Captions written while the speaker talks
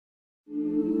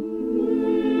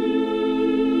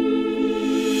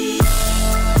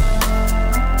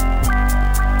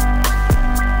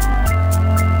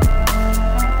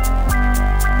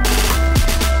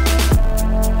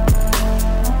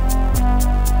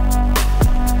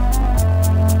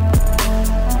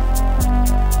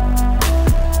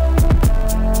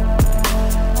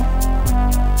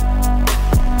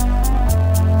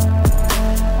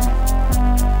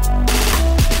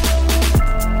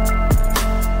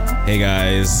Hey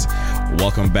guys,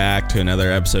 welcome back to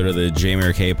another episode of the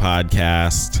Jamer K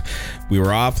podcast. We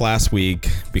were off last week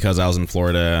because I was in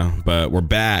Florida, but we're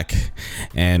back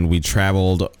and we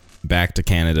traveled back to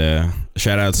Canada.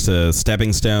 Shout outs to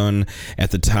Stepping Stone.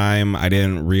 At the time, I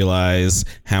didn't realize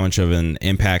how much of an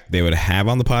impact they would have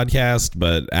on the podcast,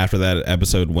 but after that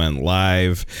episode went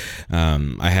live,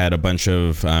 I had a bunch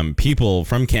of people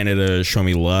from Canada show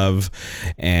me love,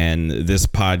 and this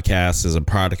podcast is a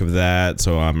product of that.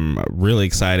 So I'm really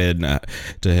excited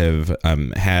to have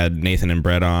had Nathan and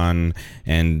Brett on,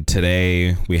 and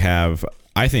today we have,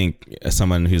 I think,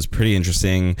 someone who's pretty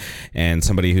interesting and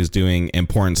somebody who's doing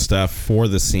important stuff for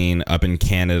the scene up in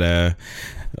Canada.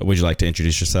 Would you like to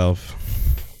introduce yourself?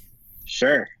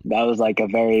 Sure. That was like a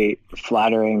very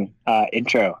flattering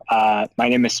intro. My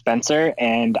name is Spencer,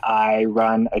 and I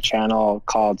run a channel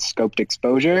called Scoped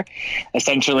Exposure,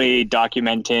 essentially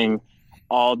documenting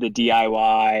all the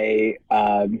DIY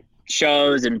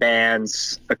shows and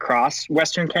bands across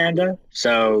Western Canada.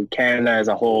 So Canada as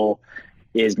a whole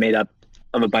is made up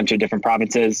of a bunch of different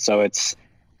provinces. So it's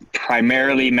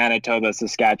primarily Manitoba,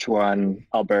 Saskatchewan,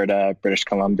 Alberta, British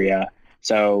Columbia.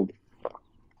 So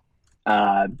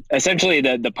essentially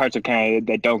the parts of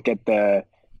Canada that don't get the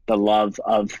love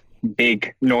of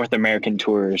big North American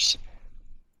tours.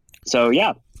 So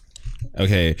yeah.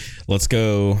 Okay, let's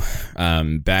go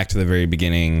back to the very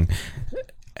beginning.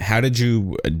 How did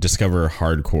you discover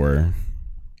hardcore?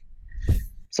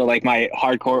 So like my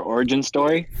hardcore origin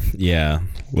story? Yeah,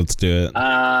 let's do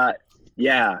it.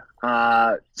 Yeah.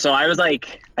 So I was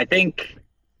like, I think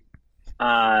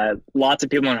lots of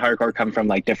people in hardcore come from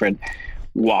like different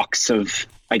walks of,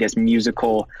 I guess,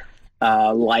 musical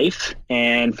life.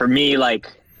 And for me,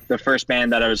 like the first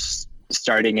band that I was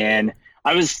starting in,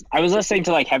 I was listening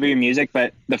to like heavier music,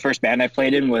 but the first band I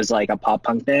played in was like a pop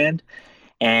punk band.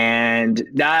 And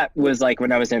that was like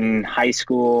when I was in high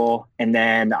school, and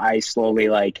then I slowly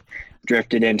like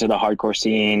drifted into the hardcore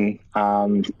scene,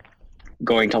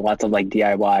 going to lots of like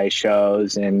DIY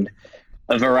shows and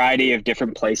a variety of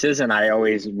different places. And I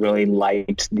always really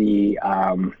liked the,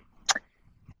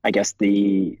 I guess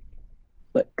the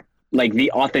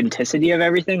authenticity of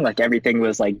everything. Like everything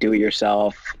was like do it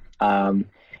yourself,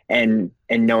 and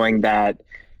knowing that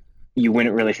you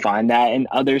wouldn't really find that in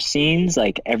other scenes.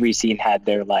 Like every scene had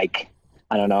their like,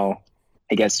 I don't know,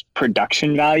 I guess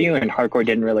production value, and hardcore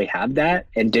didn't really have that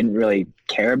and didn't really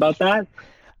care about that.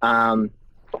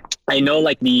 I know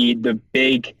like the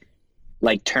big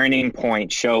like turning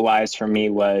point show wise for me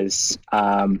was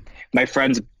my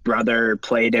friend's brother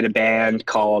played in a band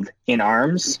called In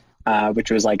Arms,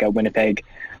 which was like a Winnipeg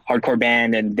hardcore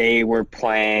band, and they were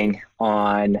playing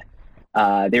on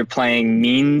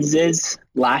Means'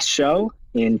 last show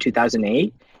in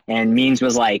 2008, and Means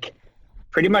was like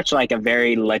pretty much like a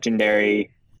very legendary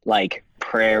like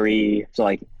prairie, so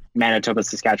like Manitoba,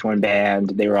 Saskatchewan band.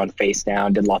 They were on Face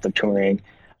Down, did lots of touring,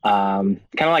 kind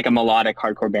of like a melodic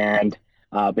hardcore band,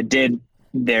 but did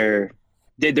their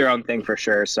own thing for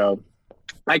sure. So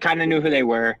I kind of knew who they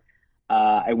were.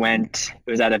 I went,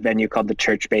 it was at a venue called the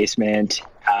Church Basement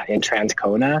in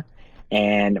Transcona,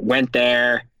 and went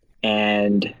there.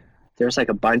 And there's like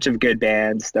a bunch of good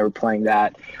bands that were playing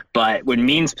that. But when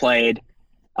Means played,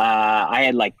 I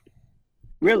had like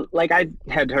I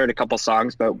had heard a couple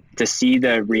songs, but to see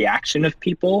the reaction of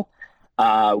people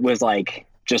was like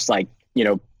just like, you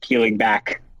know, peeling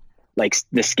back like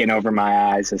the skin over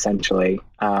my eyes, essentially.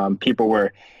 People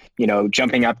were, you know,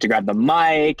 jumping up to grab the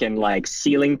mic, and like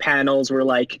ceiling panels were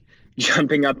like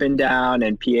jumping up and down,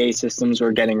 and PA systems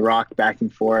were getting rocked back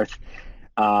and forth.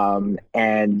 And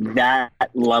that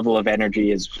level of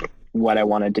energy is what I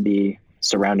wanted to be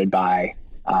surrounded by,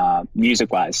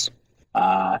 music wise.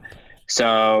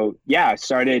 So yeah, I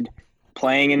started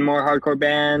playing in more hardcore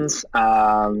bands,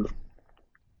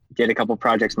 did a couple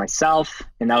projects myself,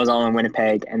 and that was all in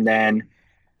Winnipeg. And then,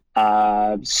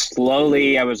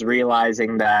 slowly I was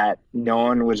realizing that no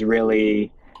one was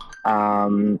really,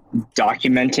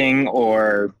 documenting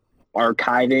or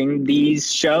archiving these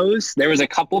shows. There was a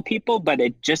couple people, but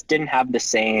it just didn't have the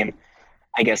same,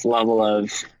 I guess, level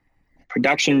of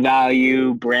production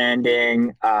value,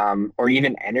 branding, or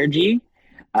even energy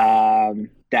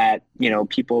that, you know,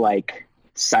 people like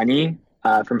Sunny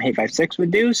from Hate 56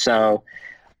 would do. So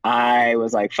I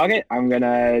was like, fuck it, I'm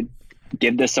gonna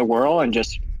give this a whirl. And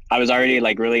I was already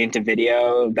like really into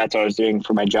video. That's what I was doing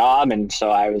for my job. And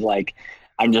so I was like,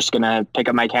 I'm just gonna pick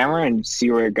up my camera and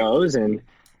see where it goes. And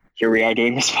here we are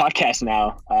doing this podcast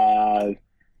now,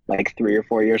 like 3 or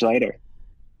 4 years later.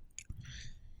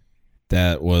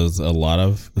 that was a lot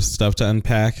of stuff to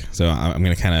unpack. So I'm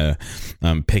going to kind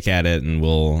of pick at it, and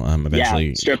we'll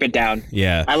eventually strip it down.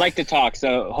 Yeah. I like to talk,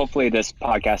 so hopefully this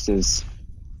podcast is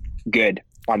good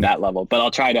on that level, but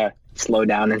I'll try to slow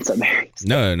down in some areas.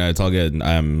 No, it's all good.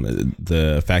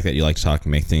 The fact that you like to talk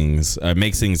makes things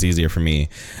easier for me.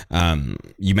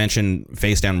 You mentioned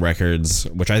Face Down Records,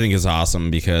 which I think is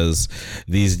awesome, because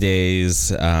these days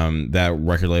that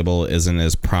record label isn't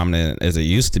as prominent as it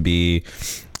used to be.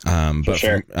 But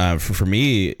sure. For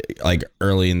me, like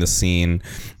early in the scene,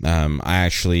 I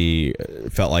actually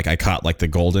felt like I caught like the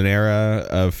golden era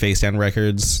of Face Down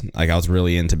Records. Like I was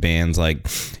really into bands like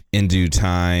In Due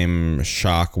Time,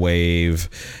 Shockwave,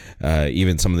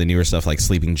 even some of the newer stuff like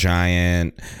Sleeping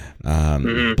Giant,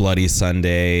 Bloody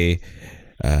Sunday,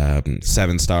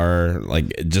 Seven Star,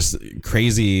 like just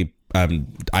crazy.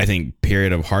 I think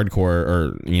period of hardcore,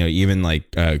 or even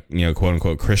like quote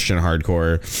unquote Christian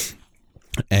hardcore.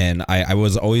 And I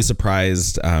was always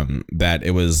surprised that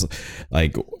it was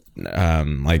like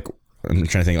I'm trying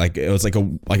to think, like it was like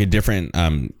a different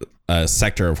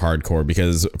sector of hardcore,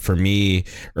 because for me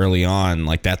early on,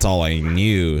 like that's all I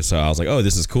knew. So I was like, oh,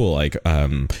 this is cool. Like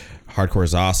hardcore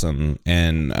is awesome.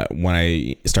 And when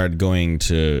I started going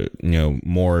to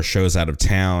more shows out of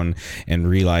town and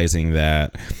realizing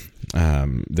that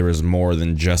there was more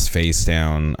than just Face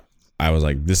Down, I was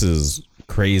like, this is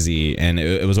crazy. And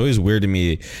it was always weird to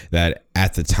me that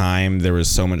at the time there was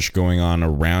so much going on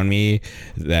around me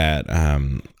that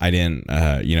I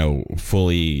didn't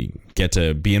fully get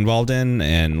to be involved in.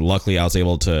 And luckily I was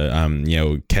able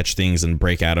to catch things and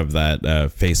break out of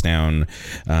that Face Down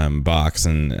box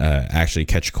and actually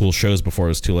catch cool shows before it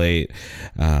was too late,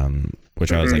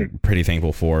 which I was like pretty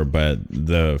thankful for. But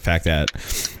the fact that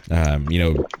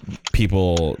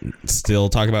people still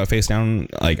talk about Face Down,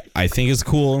 like I think is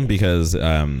cool, because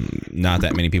not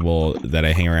that many people that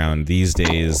I hang around these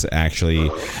days actually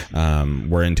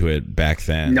were into it back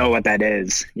then. Know what that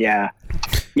is. Yeah,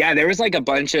 there was like a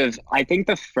bunch of, I think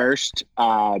the first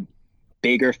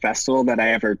bigger festival that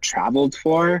I ever traveled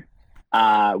for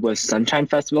was Sunshine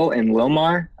Festival in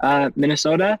Wilmar,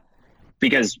 Minnesota,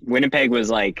 because Winnipeg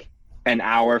was like an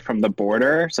hour from the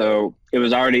border, so it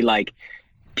was already like,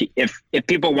 if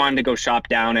people wanted to go shop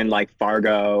down in like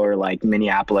Fargo or like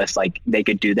Minneapolis, like they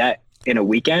could do that in a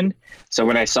weekend. So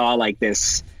when I saw like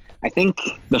this, I think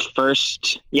the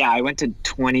first, I went to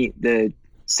the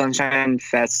Sunshine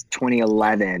Fest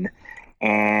 2011,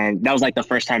 and that was like the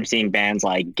first time seeing bands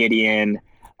like Gideon.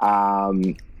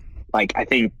 Like I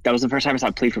think that was the first time I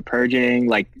saw Plead for Purging.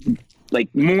 Like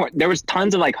more, there was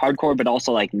tons of like hardcore, but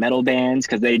also like metal bands,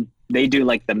 because they do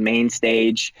like the main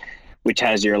stage, which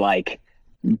has your like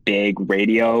big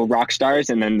radio rock stars,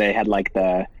 and then they had like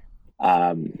the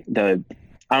I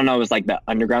don't know, it was like the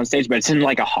underground stage, but it's in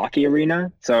like a hockey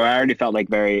arena, so I already felt like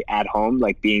very at home,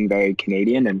 like being very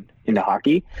Canadian and into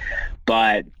hockey.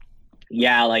 But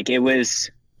yeah, like it was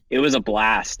a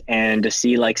blast, and to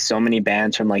see like so many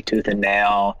bands from like Tooth and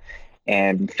Nail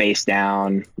and Face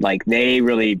Down, like they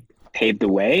really paved the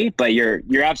way. But you're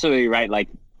absolutely right, like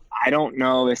I don't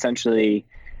know, essentially,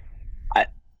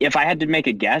 if I had to make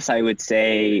a guess, I would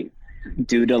say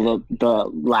due to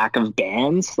the lack of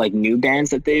bands, like new bands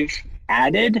that they've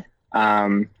added,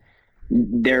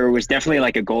 there was definitely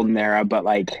like a golden era, but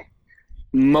like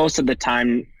most of the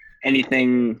time,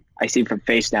 anything I see from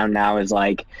Face Down now is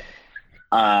like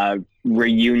a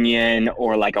reunion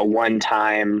or like a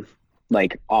one-time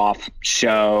like off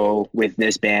show with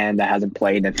this band that hasn't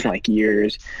played in like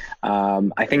years.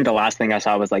 I think the last thing I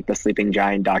saw was like the Sleeping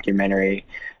Giant documentary.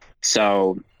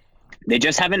 So they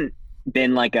just haven't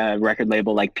been like a record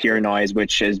label like Pure Noise,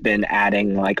 which has been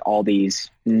adding like all these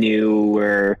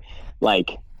newer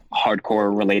like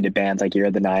hardcore related bands like Year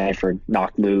of the Knife or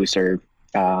Knock Loose, or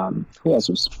who else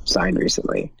was signed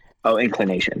recently? Oh,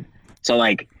 Inclination. So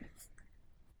like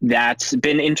that's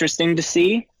been interesting to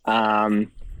see.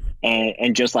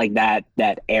 And just like that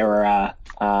era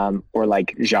or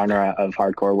like genre of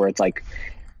hardcore where it's like,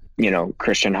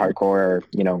 Christian hardcore, or,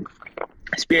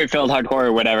 spirit-filled hardcore,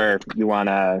 or whatever you want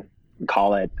to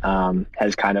call it,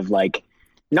 has kind of like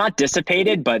not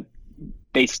dissipated, but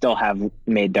they still have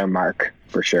made their mark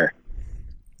for sure.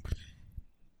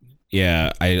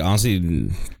 Yeah, I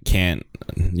honestly can't,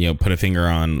 put a finger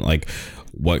on like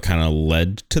what kind of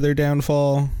led to their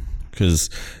downfall,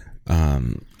 because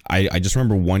I just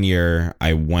remember one year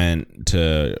I went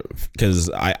to, because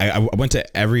I went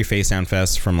to every Face Down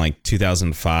Fest from like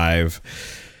 2005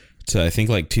 to I think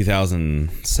like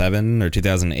 2007 or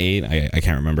 2008. I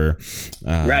can't remember.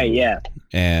 Right, yeah.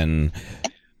 And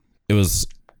it was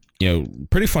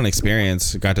pretty fun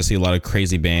experience. Got to see a lot of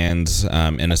crazy bands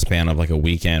in a span of like a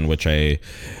weekend, which I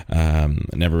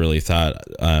never really thought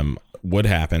would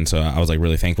happen. So I was like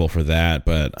really thankful for that.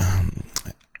 But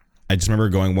I just remember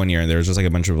going one year and there was just like a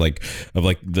bunch of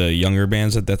the younger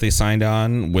bands that they signed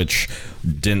on, which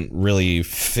didn't really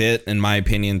fit, in my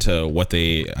opinion, to what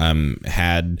they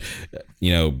had,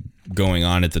 going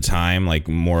on at the time. Like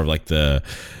more of like the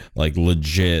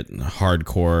legit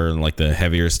hardcore, like the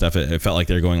heavier stuff. It felt like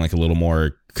they're going like a little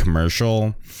more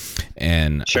commercial,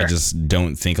 and sure. I just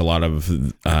don't think a lot of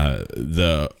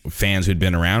the fans who'd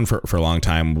been around for a long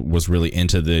time was really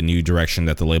into the new direction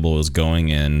that the label was going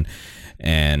in.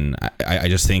 And I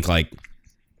just think like,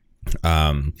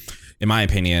 in my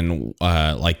opinion,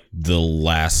 like the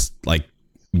last like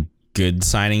good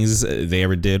signings they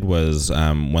ever did was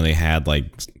when they had like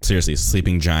seriously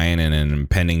Sleeping Giant and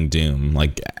Impending Doom.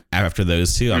 Like after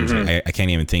those two, I can't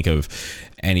even think of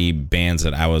any bands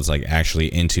that I was like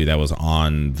actually into that was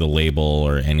on the label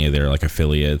or any of their like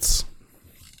affiliates.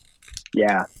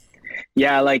 Yeah.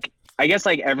 Like I guess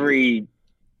like every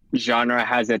genre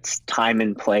has its time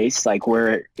and place. Like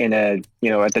we're in a,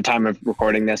 at the time of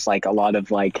recording this, like a lot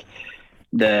of like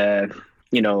the,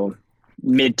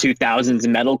 mid 2000s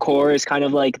metalcore is kind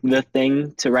of like the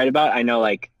thing to write about. I know,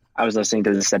 like I was listening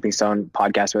to the Stepping Stone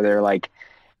podcast where they're like,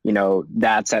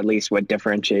 that's at least what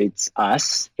differentiates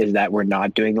us, is that we're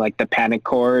not doing like the panic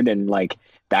chord and like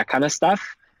that kind of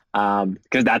stuff.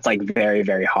 Because that's like very,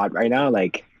 very hot right now.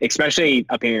 Like, especially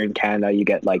up here in Canada, you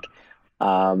get like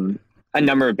a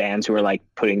number of bands who are like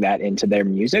putting that into their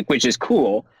music, which is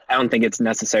cool. I don't think it's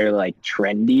necessarily like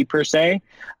trendy per se.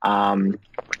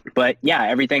 But yeah,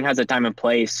 everything has a time and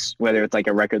place, whether it's like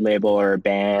a record label or a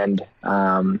band.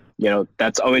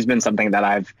 That's always been something that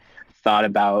I've thought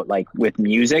about, like with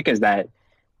music, is that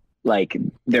like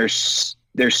there's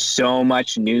so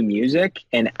much new music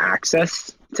and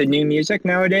access to new music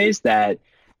nowadays that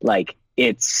like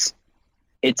it's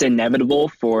inevitable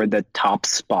for the top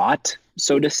spot,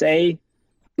 so to say,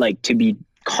 like to be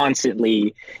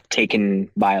constantly taken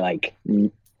by like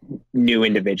new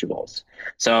individuals.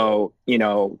 So,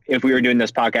 if we were doing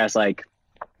this podcast, like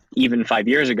even 5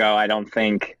 years ago, I don't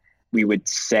think we would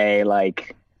say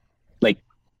like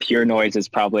Pure Noise is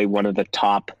probably one of the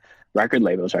top record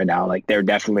labels right now. Like they're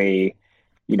definitely,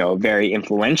 very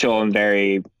influential and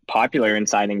very popular in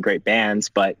signing great bands,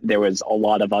 but there was a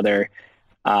lot of other,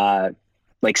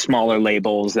 like smaller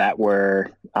labels that were,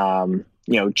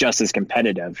 just as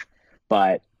competitive.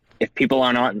 But if people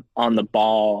are not on the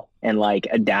ball and like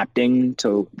adapting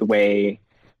to the way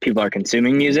people are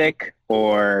consuming music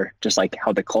or just like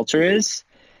how the culture is,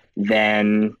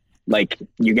 then like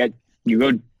you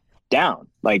go down,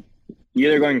 like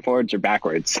either going forwards or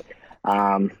backwards.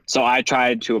 So I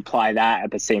tried to apply that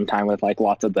at the same time with like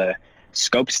lots of the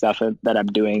scope stuff that I'm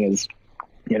doing is,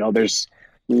 there's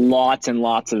lots and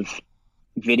lots of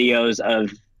videos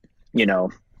of,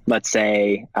 let's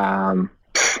say,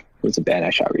 who's a band I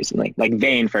shot recently? Like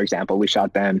Vane, for example. We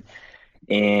shot them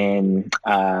in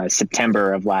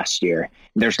September of last year.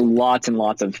 There's lots and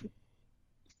lots of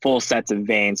full sets of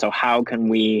Vane. So how can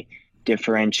we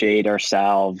differentiate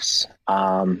ourselves,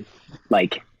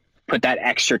 like put that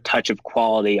extra touch of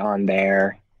quality on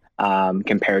there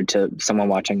compared to someone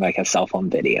watching like a cell phone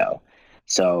video?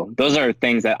 So those are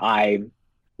things that I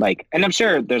like, and I'm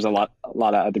sure there's a lot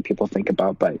of other people think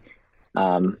about, but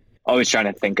always trying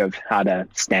to think of how to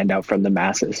stand out from the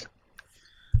masses.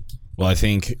 Well, I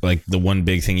think like the one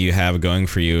big thing you have going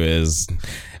for you is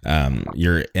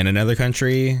you're in another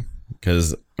country,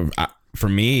 because for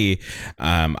me,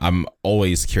 I'm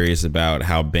always curious about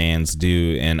how bands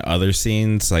do in other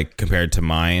scenes, like compared to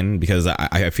mine, because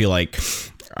I feel like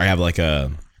I have like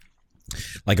a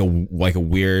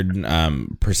weird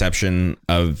perception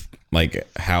of like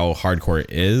how hardcore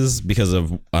is because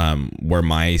of where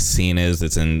my scene is.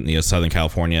 It's in Southern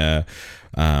California,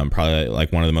 probably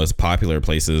like one of the most popular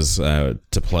places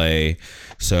to play.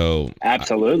 So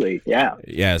absolutely,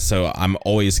 yeah. So I'm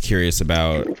always curious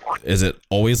about, is it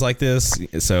always like this?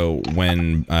 So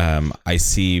when I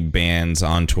see bands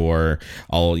on tour,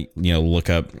 I'll look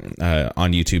up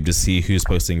on YouTube to see who's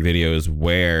posting videos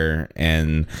where,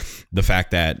 and the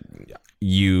fact that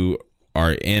you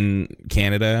are in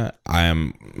Canada,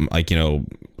 I'm like,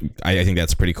 I think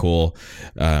that's pretty cool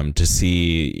to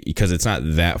see, because it's not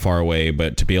that far away,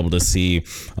 but to be able to see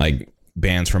like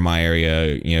bands from my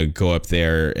area, go up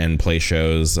there and play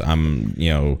shows. I'm,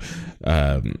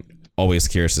 always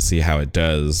curious to see how it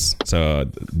does. So,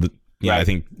 right. I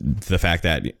think the fact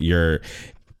that you're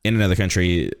in another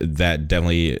country, that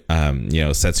definitely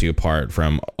sets you apart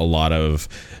from a lot of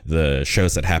the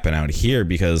shows that happen out here,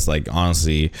 because like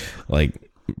honestly, like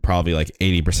probably like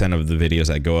 80% of the videos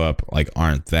that go up like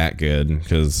aren't that good,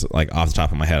 because like off the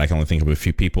top of my head I can only think of a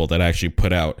few people that actually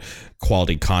put out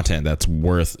quality content that's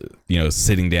worth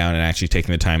sitting down and actually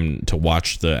taking the time to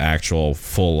watch the actual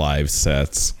full live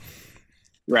sets.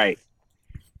 Right.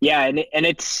 Yeah, and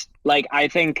it's like, I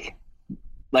think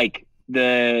like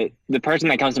the person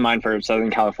that comes to mind for Southern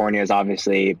California is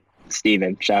obviously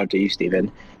Steven. Shout out to you,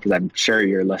 Steven, because I'm sure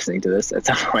you're listening to this at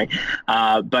some point.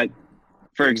 But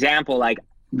for example, like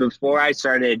before I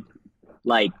started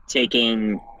like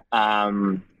taking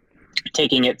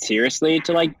it seriously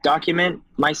to like document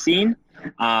my scene,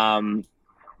 I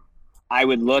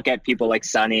would look at people like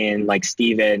Sonny and like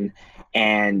Steven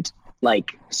and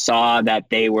like saw that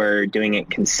they were doing it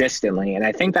consistently. And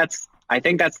I think that's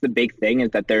the big thing, is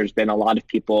that there's been a lot of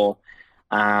people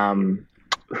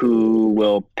who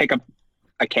will pick up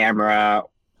a camera,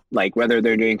 like whether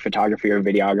they're doing photography or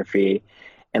videography,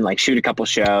 and like shoot a couple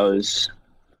shows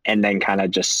and then kind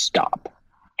of just stop.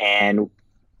 And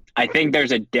I think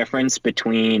there's a difference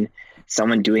between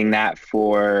someone doing that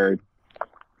for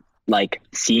like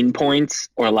scene points,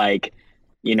 or like,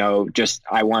 just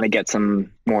I want to get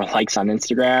some more likes on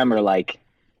Instagram, or like,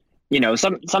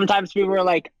 sometimes people are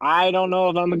like, I don't know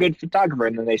if I'm a good photographer,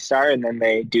 and then they start and then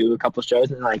they do a couple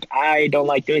shows and like, I don't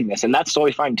like doing this, and that's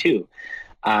totally fine too.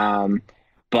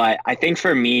 But I think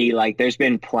for me, like there's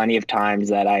been plenty of times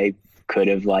that I could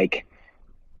have like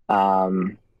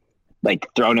thrown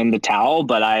in the towel,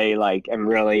 but I like am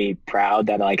really proud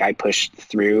that like I pushed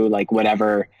through like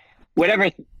whatever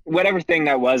thing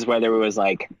that was, whether it was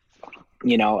like,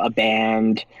 a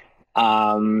band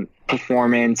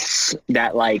performance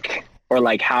that like, or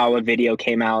like how a video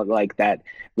came out like that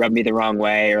rubbed me the wrong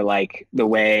way, or like the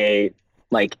way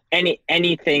like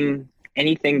anything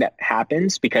that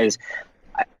happens, because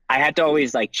I had to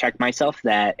always like check myself,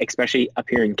 that especially up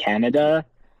here in Canada,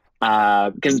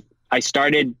 because I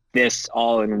started this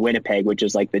all in Winnipeg, which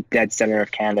is like the dead center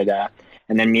of Canada.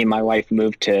 And then me and my wife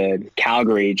moved to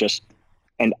Calgary just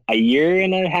a year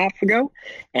and a half ago.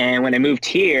 And when I moved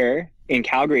here in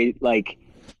Calgary, like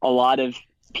a lot of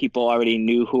people already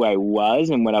knew who I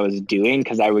was and what I was doing,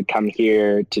 because I would come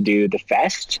here to do the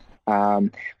fest.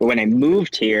 But when I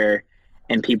moved here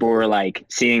and people were like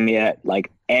seeing me at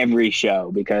like every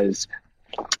show, because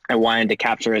I wanted to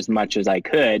capture as much as I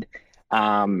could,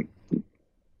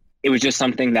 it was just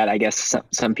something that I guess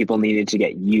some people needed to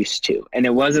get used to. And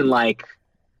it wasn't like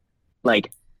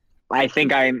I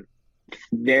think I'm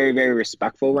very, very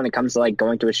respectful when it comes to like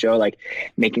going to a show, like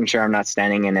making sure I'm not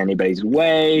standing in anybody's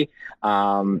way,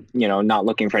 not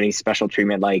looking for any special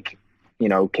treatment, like,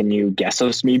 can you guest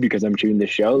host me because I'm shooting the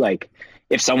show? Like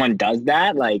if someone does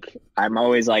that, like I'm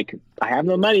always like, I have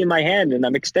no money in my hand and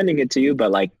I'm extending it to you.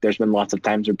 But like there's been lots of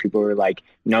times where people were like,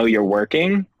 no, you're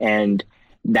working. And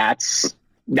that's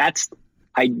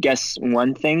I guess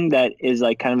one thing that is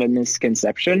like kind of a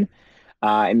misconception.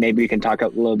 And maybe we can talk a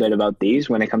little bit about these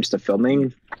when it comes to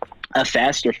filming a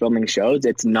fest or filming shows.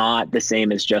 It's not the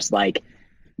same as just like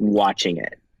watching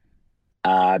it.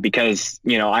 Because,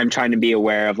 I'm trying to be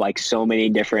aware of like so many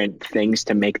different things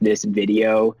to make this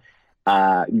video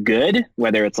good,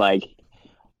 whether it's like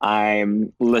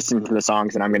I'm listening to the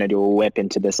songs and I'm going to do a whip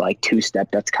into this like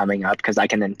 2-step that's coming up, because I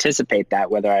can anticipate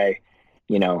that, whether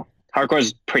hardcore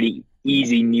is pretty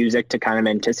easy music to kind of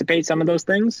anticipate some of those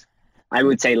things. I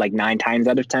would say like 9 times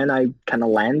out of 10, I kind of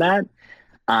land that.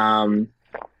 And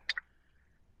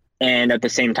at the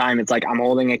same time, it's like I'm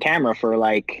holding a camera for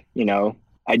like,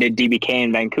 I did DBK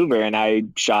in Vancouver and I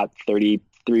shot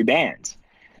 33 bands.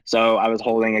 So I was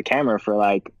holding a camera for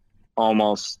like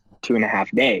almost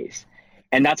 2.5 days.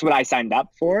 And that's what I signed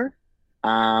up for.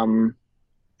 But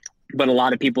a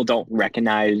lot of people don't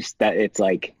recognize that it's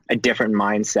like a different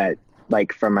mindset,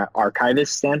 like from an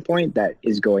archivist standpoint, that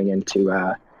is going into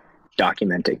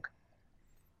documenting.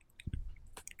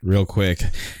 Real quick,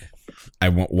 I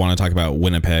want to talk about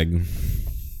Winnipeg.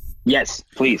 Yes,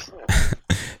 please.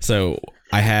 So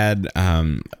I had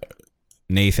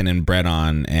Nathan and Brett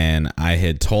on, and I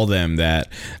had told them that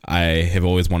I have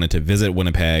always wanted to visit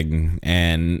Winnipeg,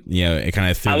 and it kind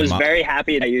of threw them off. I was very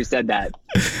happy that you said that.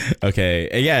 Okay,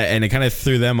 yeah, and it kind of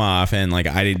threw them off, and like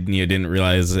I didn't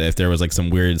realize if there was like some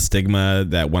weird stigma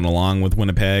that went along with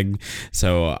Winnipeg.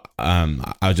 So I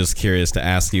was just curious to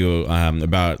ask you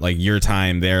about like your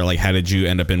time there. Like, how did you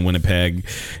end up in Winnipeg?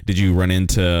 Did you run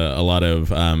into a lot of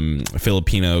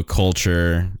Filipino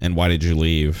culture, and why did you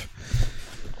leave?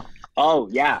 Oh,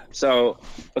 yeah. So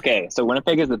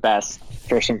Winnipeg is the best,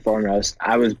 first and foremost.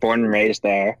 I was born and raised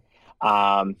there.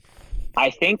 I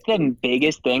think the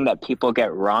biggest thing that people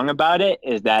get wrong about it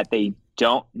is that they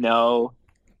don't know.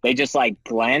 They just like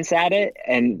glance at it,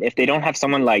 and if they don't have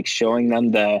someone like showing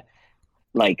them the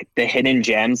hidden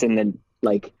gems and the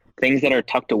like things that are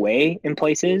tucked away in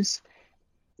places,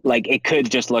 like it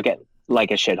could just look at like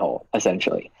a shithole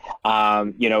essentially.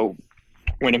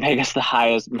 Winnipeg has the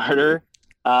highest murder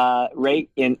rate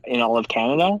in all of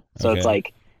Canada, so Okay. it's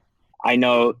like I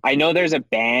know there's a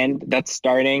band that's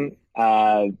starting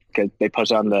because they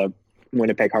posted on the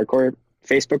Winnipeg Hardcore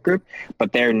Facebook group,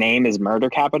 but their name is Murder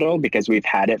Capital because we've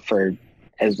had it for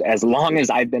as long as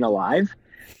I've been alive.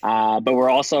 But we're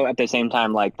also at the same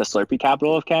time like the Slurpee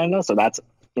capital of Canada, so that's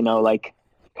like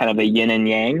kind of a yin and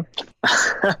yang.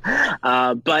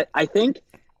 But I think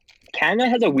Canada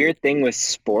has a weird thing with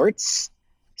sports.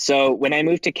 So when I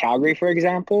moved to Calgary, for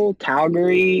example,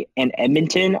 Calgary and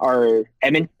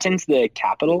Edmonton's the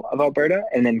capital of Alberta,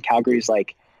 and then Calgary's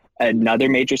like another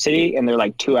major city, and they're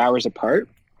like 2 hours apart.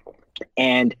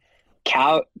 And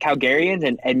Calgarians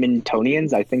and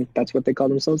Edmontonians, I think that's what they call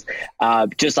themselves,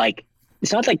 just like,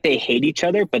 it's not like they hate each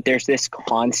other, but there's this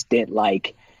constant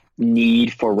like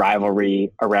need for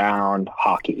rivalry around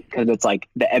hockey, because it's like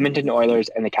the Edmonton Oilers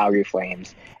and the Calgary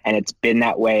Flames, and it's been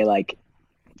that way like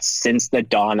since the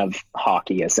dawn of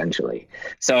hockey essentially.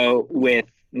 So with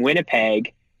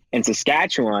Winnipeg and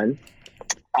Saskatchewan,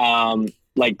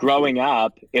 like growing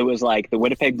up, it was like the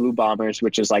Winnipeg Blue Bombers,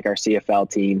 which is like our CFL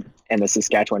team, and the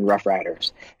Saskatchewan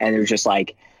Roughriders. And it was just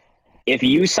like, if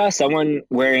you saw someone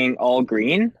wearing all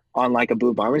green on like a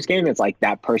Blue Bombers game, it's like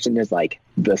that person is like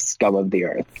the scum of the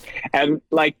earth. And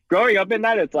like growing up in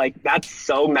that, it's like, that's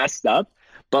so messed up.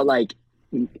 But like,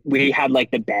 we had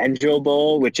like the Banjo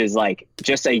Bowl, which is like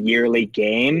just a yearly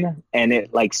game, and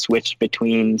it like switched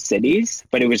between cities,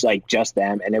 but it was like just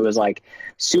them, and it was like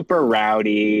super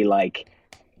rowdy, like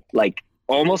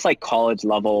almost like college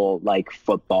level like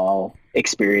football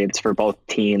experience for both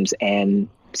teams and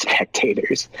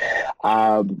spectators.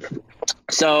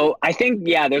 So I think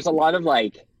there's a lot of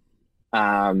like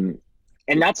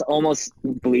and that's almost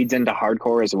bleeds into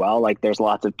hardcore as well. Like there's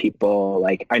lots of people,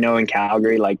 like I know in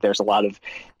Calgary, like there's a lot of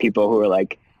people who are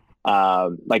like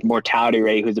Mortality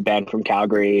Ray, who's a band from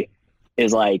Calgary,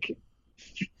 is like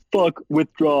fuck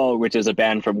Withdrawal, which is a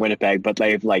band from Winnipeg, but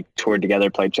they've like toured together,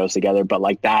 played shows together. But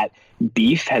like that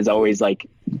beef has always like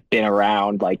been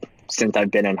around like since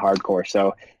I've been in hardcore.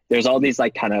 So there's all these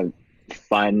like kind of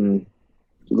fun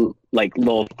like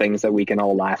little things that we can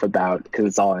all laugh about because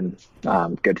it's all in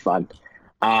good fun.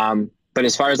 But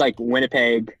as far as like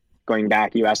Winnipeg, going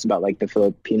back, you asked about like the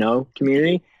Filipino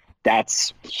community.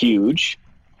 That's huge.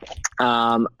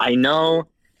 Do you know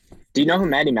who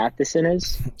Maddie Matheson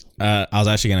is? I was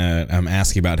actually gonna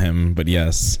ask you about him, but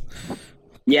yes.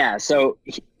 Yeah, so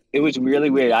it was really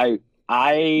weird.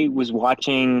 I was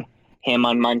watching him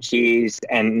on Munchies,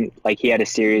 and like he had a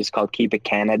series called Keep It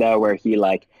Canada where he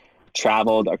like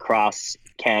traveled across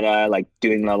Canada, like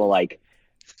doing little like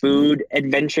food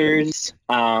adventures.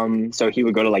 So he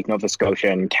would go to like Nova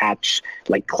Scotia and catch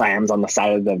like clams on the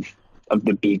side of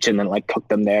the beach and then like cook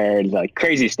them there and like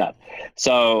crazy stuff.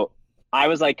 So I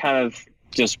was like kind of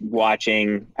just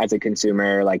watching as a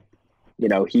consumer, like,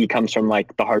 he comes from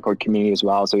like the hardcore community as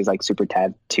well. So he's like super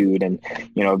tattooed and,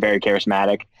 very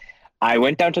charismatic. I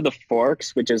went down to the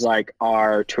Forks, which is like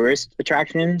our tourist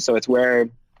attraction. So it's where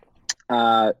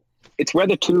the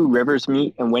two rivers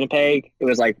meet in Winnipeg. It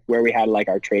was like where we had like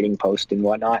our trading post and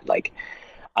whatnot. Like,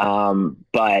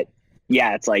 but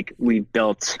yeah, it's like we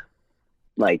built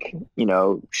like,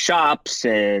 shops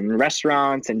and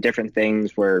restaurants and different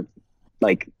things where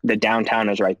like the downtown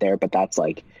is right there. But that's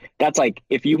like,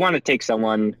 if you want to take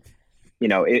someone,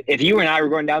 if you and I were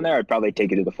going down there, I'd probably take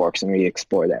you to the Forks and we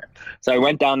explore there. So I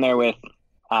went down there with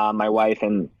my wife,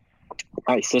 and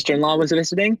my sister-in-law was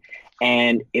visiting,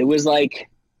 and it was like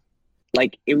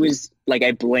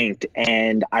I blinked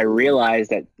and I realized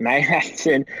that Maddie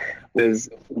Matheson was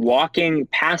walking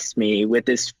past me with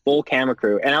this full camera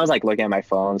crew, and I was like looking at my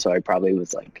phone, so I probably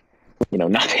was like,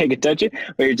 not paying attention.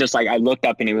 But you're just like, I looked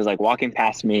up and he was like walking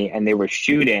past me, and they were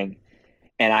shooting,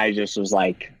 and I just was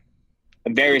like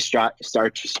very struck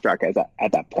at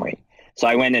that point. So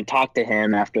I went and talked to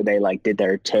him after they like did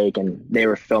their take, and they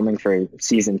were filming for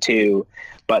season 2,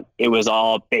 but it was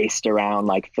all based around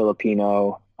like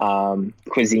Filipino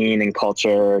cuisine and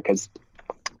culture, because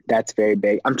that's very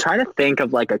big. I'm trying to think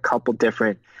of like a couple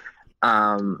different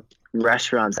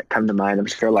restaurants that come to mind. I'm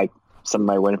sure like some of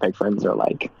my Winnipeg friends are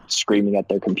like screaming at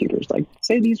their computers, like,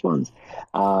 say these ones.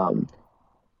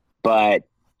 But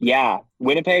yeah,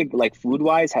 Winnipeg, like food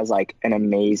wise, has like an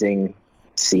amazing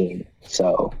scene.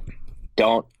 So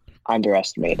don't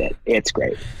underestimate it. It's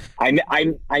great.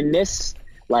 I miss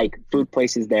like food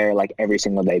places there like every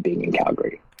single day being in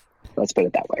Calgary. Let's put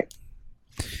it that way.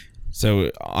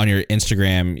 So on your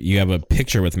Instagram, you have a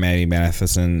picture with Matty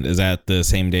Matheson. Is that the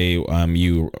same day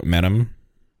you met him?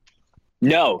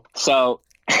 No. So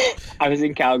I was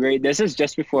in Calgary. This is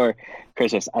just before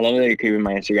Christmas. I love that you're creeping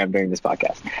my Instagram during this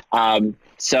podcast.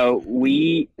 So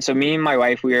me and my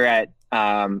wife, we were at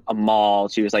a mall.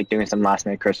 She was like doing some last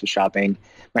minute Christmas shopping.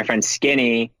 My friend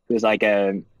Skinny, who's like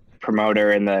a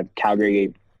promoter in the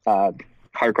Calgary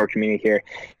hardcore community here,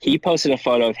 he posted a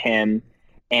photo of him,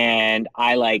 and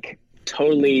I like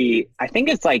totally, I think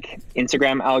it's like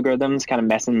Instagram algorithms kind of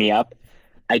messing me up.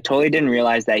 I totally didn't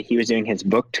realize that he was doing his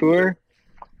book tour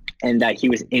and that he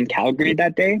was in Calgary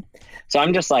that day. So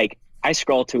I'm just like, I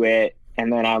scroll to it,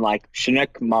 and then I'm like,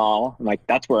 Chinook Mall. I'm like,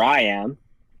 that's where I am.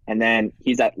 And then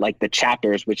he's at like the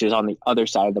Chapters, which is on the other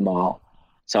side of the mall.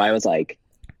 So I was like,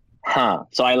 huh.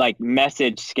 So I like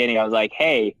messaged Skinny. I was like,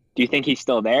 hey, do you think he's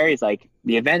still there? He's like,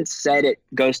 the event said it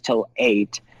goes till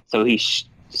 8. So he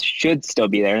should still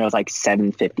be there. And it was like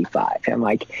 7:55. And I'm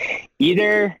like,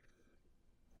 either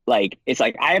like, it's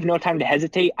like, I have no time to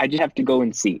hesitate. I just have to go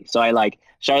and see. So I like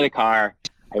started the car.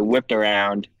 I whipped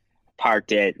around,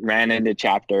 parked it, ran into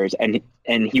Chapters, and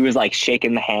he was like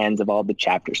shaking the hands of all the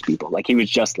Chapters people. Like he was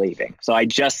just leaving. So I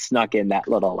just snuck in that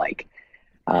little like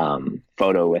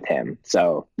photo with him.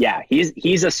 So yeah,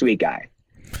 he's a sweet guy.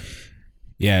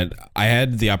 Yeah, I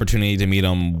had the opportunity to meet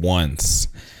him once.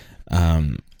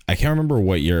 I can't remember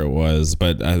what year it was,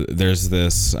 but there's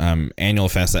this annual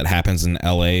fest that happens in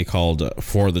LA called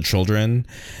For the Children.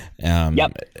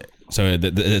 Yep. So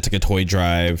it's like a toy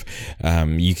drive.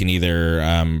 You can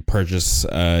either purchase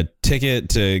a ticket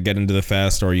to get into the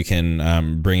fest, or you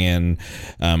can bring in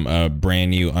a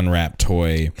brand new unwrapped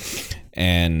toy.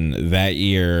 And that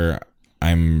year,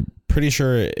 I'm pretty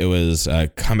sure it was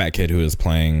Comeback Kid who was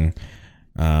playing.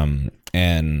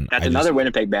 And that's another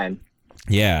Winnipeg band.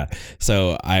 Yeah.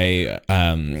 So I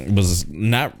was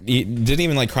not, it didn't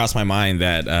even like cross my mind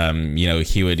that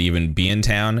he would even be in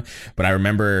town. But I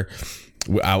remember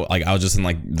I was just in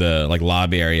like the like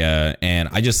lobby area, and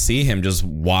I just see him just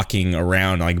walking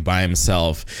around like by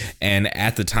himself. And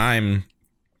at the time,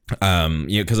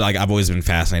 because like I've always been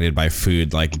fascinated by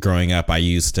food. Like growing up, I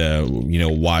used to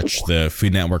watch the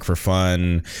Food Network for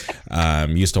fun.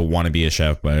 Used to want to be a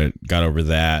chef, but got over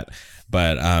that.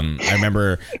 But I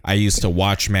remember I used to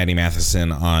watch Matty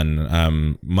Matheson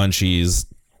on Munchies.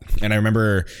 And I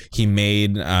remember he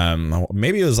made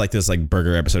maybe it was like this like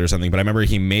burger episode or something, but I remember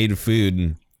he made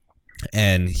food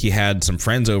and he had some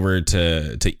friends over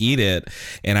to eat it.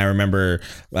 And I remember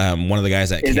one of the guys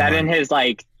that is that in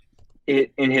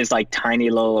his like tiny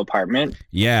little apartment.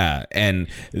 Yeah. And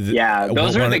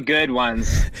those are the good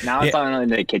ones. Now it's on in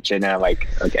the kitchen, and I'm like,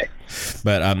 okay.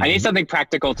 But I need something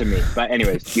practical to me. But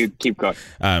anyways, you keep going.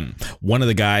 One of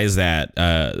the guys that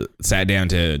sat down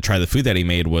to try the food that he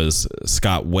made was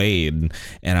Scott Wade,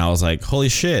 and I was like, holy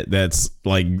shit, that's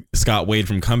like Scott Wade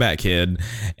from Comeback Kid.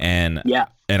 And yeah.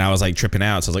 And I was like tripping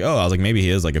out. So I was like, maybe he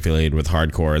is like affiliated with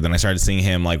hardcore. Then I started seeing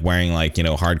him like wearing like,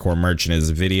 hardcore merch in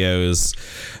his videos.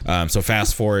 So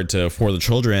fast forward to For the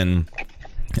Children,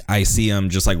 I see him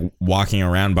just like walking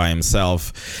around by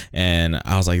himself. And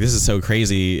I was like, this is so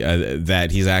crazy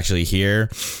that he's actually here.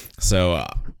 So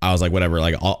I was like, whatever,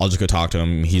 like I'll just go talk to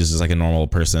him. He's just like a normal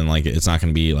person. Like it's not going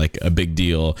to be like a big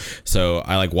deal. So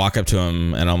I like walk up to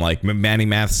him and I'm like, Matty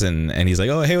Matheson. And he's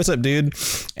like, oh, hey, what's up, dude?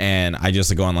 And I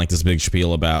just go on like this big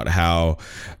spiel about how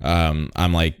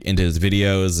I'm like into his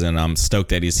videos and I'm stoked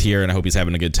that he's here and I hope he's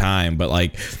having a good time. But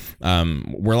like,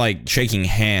 we're like shaking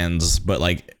hands, but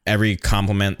like every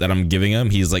compliment that I'm giving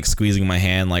him, he's like squeezing my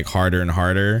hand like harder and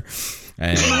harder.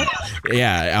 And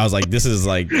yeah, I was like, this is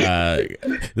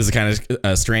kind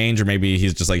of strange, or maybe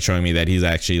he's just like showing me that he's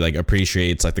actually like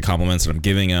appreciates like the compliments that I'm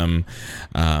giving him.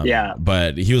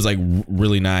 But he was like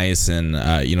really nice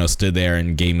and stood there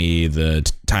and gave me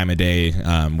the time of day,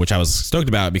 which I was stoked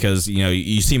about because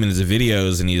you see him in his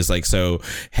videos and he's like so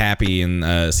happy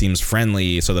and seems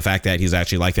friendly. So the fact that he's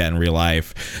actually like that in real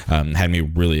life had me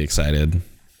really excited.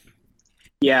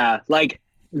 Yeah,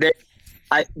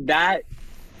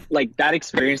 that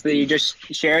experience that you just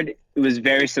shared, it was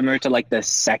very similar to like the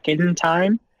second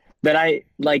time that I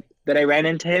ran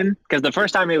into him. Because the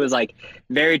first time it was like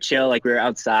very chill, like we were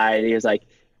outside. He was like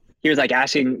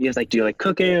asking, do you like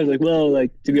cooking? I was like, well,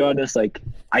 like to be honest, like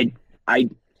I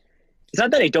it's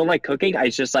not that I don't like cooking.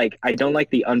 It's just like I don't like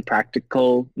the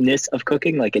unpracticalness of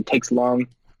cooking. Like it takes a long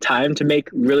time to make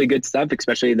really good stuff,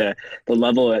 especially the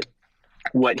level at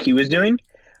what he was doing.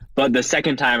 But the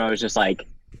second time I was just like,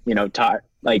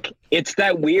 like it's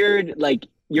that weird, like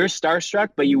you're starstruck,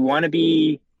 but you want to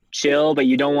be chill, but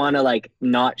you don't want to like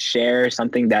not share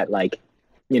something that like,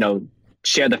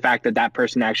 share the fact that that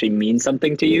person actually means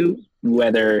something to you,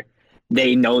 whether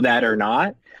they know that or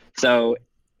not. So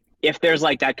if there's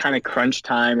like that kind of crunch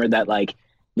time or that like,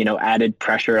 added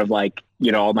pressure of like,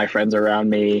 all my friends around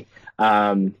me,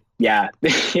 yeah,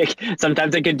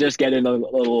 sometimes it could just get in a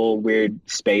little weird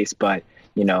space, but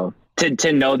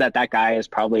to know that that guy has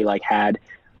probably like had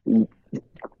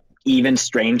even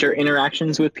stranger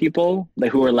interactions with people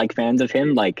like who are like fans of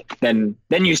him, like then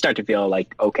you start to feel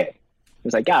like, okay,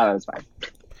 it's like, yeah, that's fine.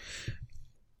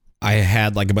 I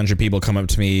had like a bunch of people come up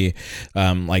to me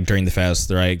like during the fest.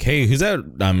 They're like, hey, who's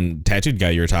that tattooed guy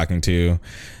you were talking to?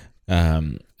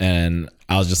 And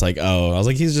I was just like,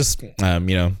 he's just, some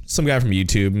guy from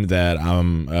YouTube that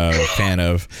I'm a fan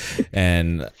of.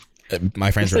 And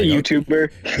my friends were like,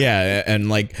 YouTuber. Yeah. And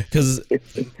like, because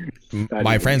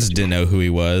my friends didn't know who he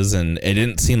was. And it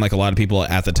didn't seem like a lot of people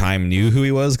at the time knew who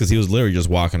he was, because he was literally just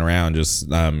walking around, just,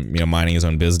 minding his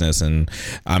own business. And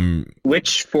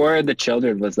which For the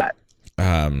Children was that?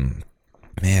 Man,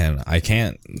 I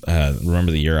can't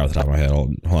remember the year off the top of my head.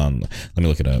 Hold on. Let me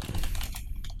look it up.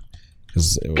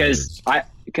 Because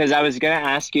I was gonna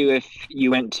ask you if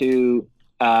you went to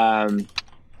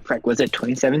was it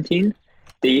 2017?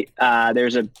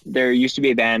 There used to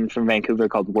be a band from Vancouver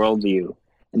called Worldview,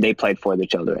 and they played For the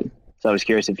Children. So I was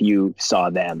curious if you saw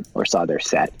them or saw their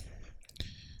set.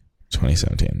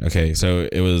 2017. Okay, so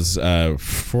it was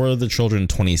For the Children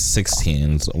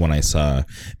 2016 when I saw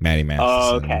Maddie Matheson.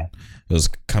 Oh, okay. It was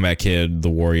Comeback Kid, The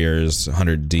Warriors,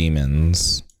 100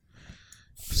 Demons.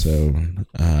 So,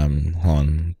 hold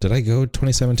on. Did I go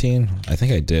 2017? I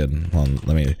think I did. Hold on,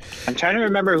 let me. I'm trying to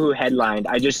remember who headlined.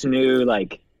 I just knew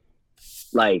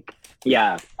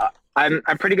yeah. I'm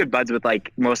pretty good buds with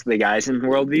like most of the guys in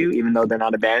Worldview, even though they're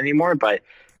not a band anymore. But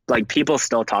like people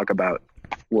still talk about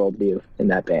Worldview in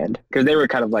that band because they were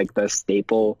kind of like the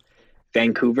staple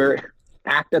Vancouver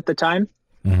act at the time.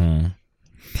 Mm-hmm.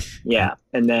 Yeah,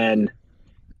 and then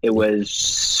it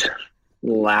was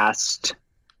last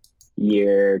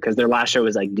year because their last show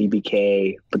was like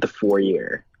DBK, but the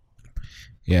 4-year.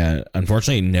 Yeah,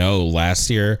 unfortunately, no. Last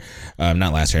year,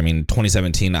 not last year. I mean,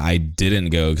 2017. I didn't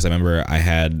go because I remember I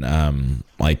had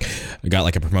I got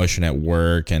like a promotion at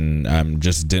work and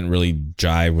just didn't really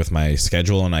jive with my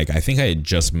schedule, and like I think I had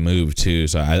just moved too,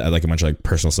 so I had like a bunch of like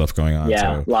personal stuff going on.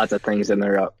 Yeah, so. Lots of things in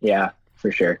there. Yeah,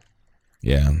 for sure.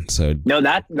 Yeah, so no,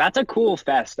 that's a cool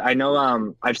fest. I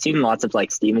know. I've seen lots of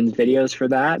like Steven's videos for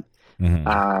that.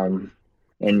 Mm-hmm.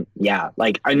 And yeah,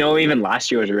 like I know even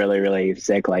last year was really, really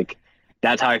sick. Like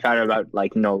that's how I found out about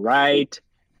like No Right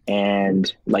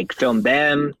and like filmed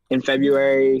them in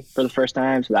February for the first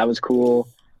time. So that was cool.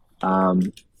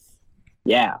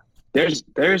 Yeah, there's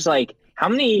like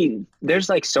there's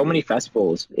like so many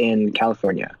festivals in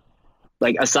California.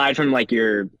 Like aside from like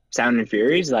your Sound and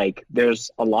Furies, like there's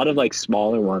a lot of like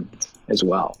smaller ones as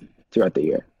well throughout the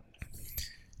year.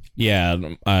 Yeah,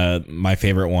 my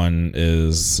favorite one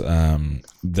is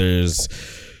there's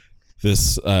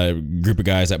this group of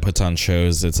guys that puts on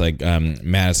shows. It's like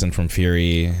Madison from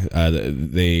Fury.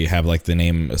 They have like the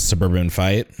name Suburban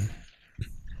Fight.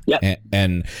 Yeah,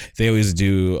 and they always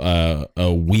do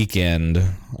a weekend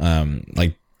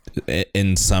like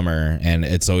in summer, and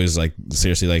it's always like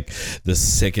seriously like the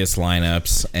sickest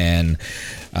lineups. And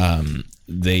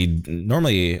they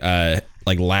normally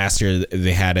like last year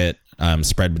they had it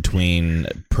spread between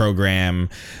Program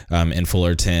in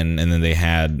Fullerton, and then they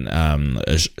had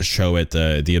a show at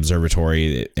the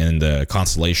observatory in the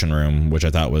Constellation Room, which I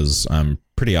thought was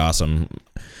pretty awesome.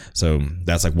 So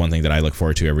that's like one thing that I look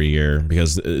forward to every year,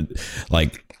 because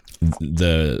like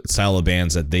the style of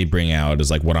bands that they bring out is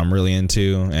like what I'm really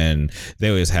into, and they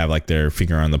always have like their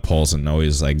finger on the pulse and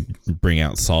always like bring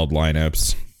out solid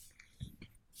lineups.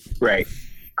 Right.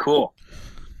 Cool.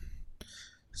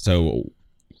 So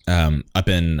up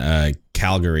in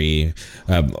Calgary,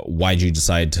 why'd you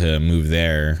decide to move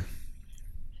there?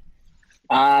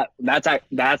 That's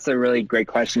a really great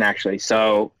question, actually.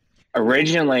 So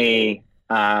originally,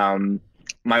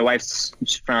 my wife's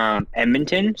from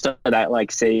Edmonton, so that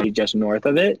like city just north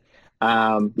of it,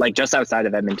 like just outside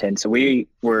of Edmonton. So we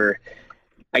were,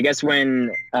 I guess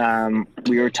when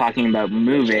we were talking about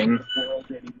moving,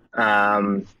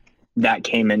 that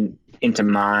came into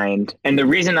mind. And the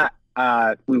reason that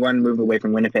we wanted to move away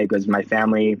from Winnipeg was my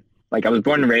family, like I was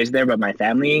born and raised there, but my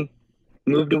family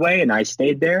moved away and I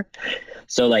stayed there.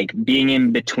 So like being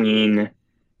in between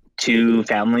two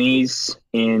families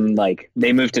in like,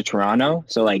 they moved to Toronto.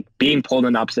 So like being pulled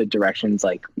in opposite directions,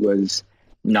 like was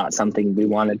not something we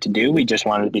wanted to do. We just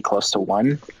wanted to be close to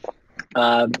one.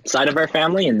 side of our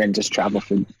family, and then just travel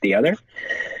for the other.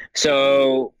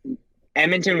 So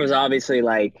Edmonton was obviously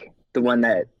like the one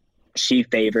that she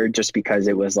favored just because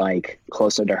it was like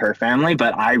closer to her family.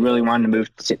 But I really wanted to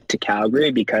move to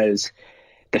Calgary because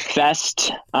the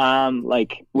fest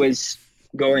like was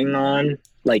going on,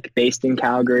 like based in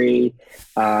Calgary.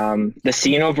 The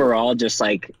scene overall just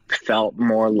like felt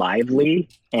more lively,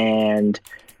 and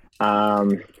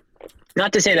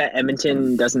not to say that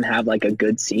Edmonton doesn't have like a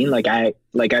good scene. Like I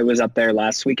was up there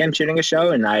last weekend shooting a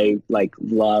show, and I like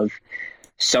love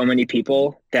so many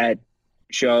people that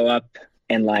show up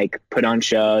and like put on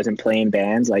shows and play in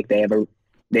bands. Like they have a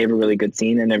really good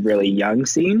scene and a really young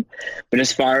scene. But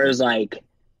as far as like,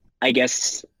 I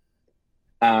guess,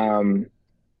 I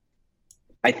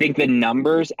think the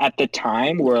numbers at the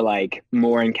time were like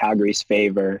more in Calgary's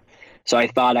favor. So I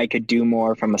thought I could do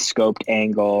more from a scoped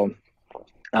angle,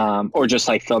 or just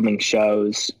like filming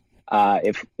shows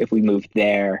if we moved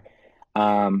there.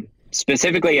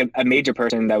 Specifically, a major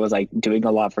person that was like doing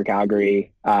a lot for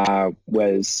Calgary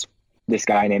was this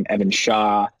guy named Evan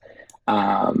Shaw.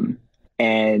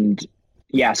 And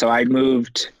yeah, so I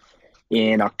moved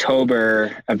in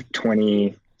October of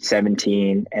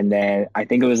 2017, and then I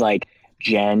think it was like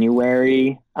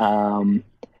January. And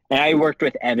I worked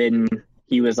with Evan.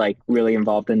 He was like really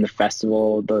involved in the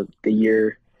festival the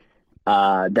year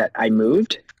that I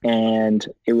moved, and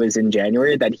it was in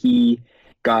January that he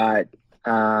got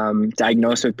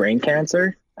diagnosed with brain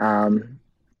cancer. And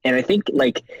I think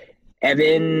like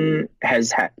Evan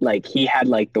has had like, he had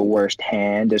like the worst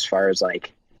hand as far as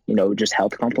like, you know, just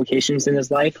health complications in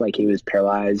his life. Like he was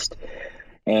paralyzed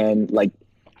and like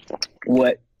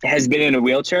what has been in a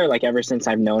wheelchair like ever since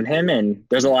I've known him. And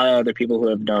there's a lot of other people who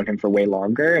have known him for way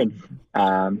longer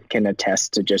and can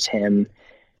attest to just him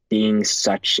being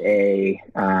such a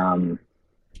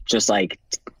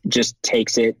just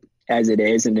takes it as it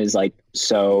is, and is like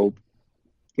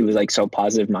he was like so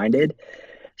positive minded.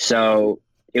 So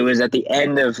it was at the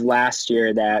end of last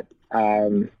year that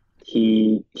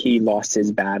he lost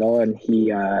his battle, and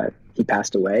he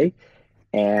passed away.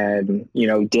 And you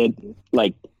know, did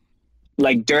like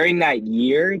during that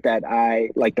year that I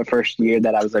like the first year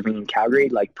that I was living in Calgary,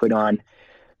 like put on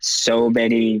so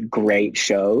many great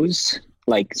shows,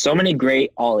 like so many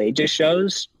great all ages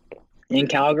shows in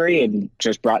Calgary, and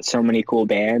just brought so many cool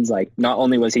bands. Like not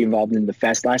only was he involved in the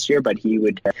fest last year, but he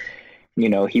would, you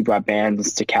know, he brought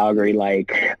bands to Calgary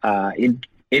like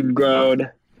Ingrown.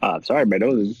 Sorry, my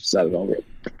nose is set over.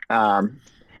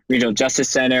 Regional Justice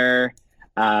Center.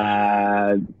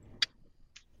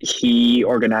 He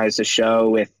organized a show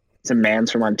with some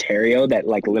bands from Ontario that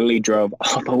like literally drove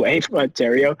all the way from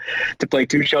Ontario to play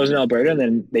 2 shows in Alberta, and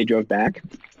then they drove back.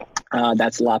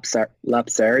 That's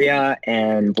Lapsaria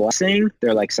and Blessing.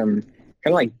 They're like some kind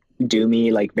of like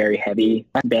doomy, like very heavy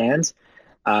bands.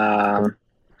 I'm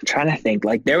trying to think,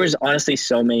 like there was honestly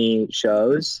so many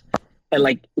shows, and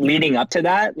like leading up to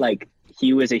that, like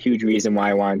he was a huge reason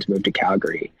why I wanted to move to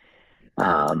Calgary.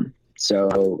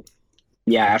 So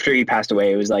yeah, after he passed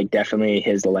away, it was like definitely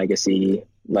his legacy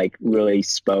like really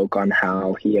spoke on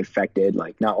how he affected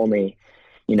like not only,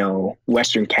 you know,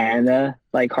 Western Canada,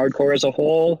 like hardcore as a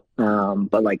whole,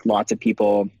 but like lots of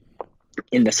people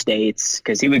in the States,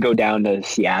 because he would go down to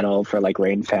Seattle for like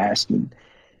Rainfest and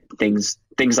things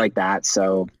like that.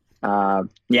 So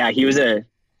yeah, he was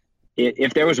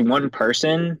if there was one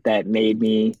person that made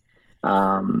me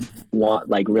want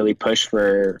like really push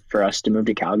for us to move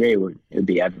to Calgary, it would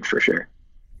be Evan for sure.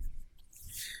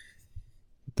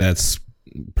 That's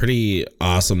pretty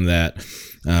awesome that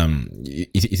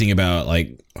you think about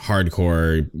like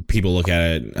hardcore, people look at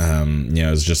it you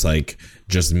know, as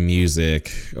just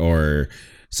music or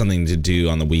something to do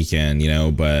on the weekend, you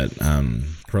know, but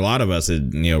for a lot of us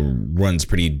it, you know, runs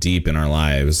pretty deep in our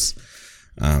lives.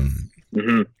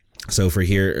 So to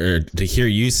hear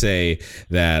you say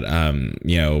that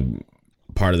you know,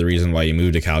 part of the reason why you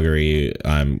moved to Calgary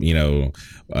you know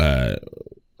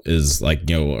is like,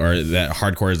 you know, or that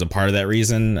hardcore is a part of that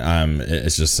reason.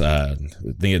 It's just I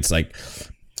think it's like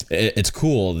it's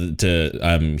cool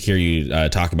to hear you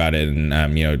talk about it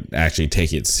and you know, actually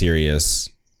take it serious.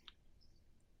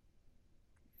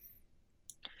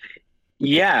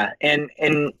 Yeah, and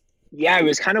yeah, it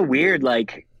was kind of weird.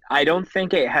 Like I don't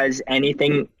think it has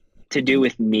anything to do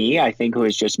with me. I think it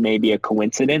was just maybe a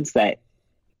coincidence that,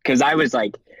 because I was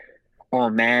like,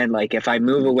 oh man, like if I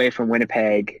move away from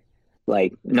Winnipeg,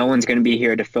 like no one's going to be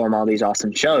here to film all these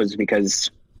awesome shows, because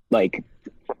like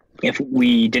if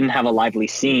we didn't have a lively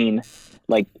scene,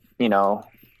 like, you know,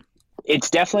 it's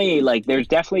definitely like there's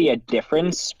definitely a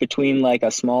difference between like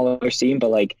a smaller scene,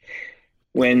 but like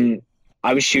when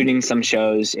I was shooting some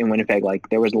shows in Winnipeg. Like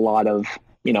there was a lot of,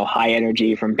 high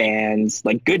energy from bands,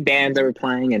 like good bands that were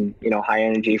playing, and, high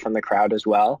energy from the crowd as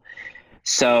well.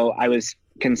 So I was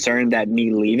concerned that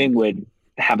me leaving would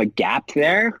have a gap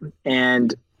there.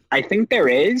 And I think there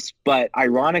is, but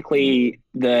ironically,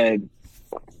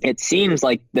 it seems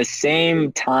like the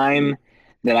same time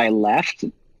that I left,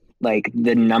 like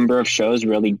the number of shows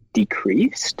really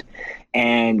decreased.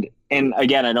 And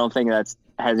again, I don't think has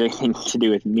anything to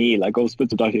do with me, like, oh,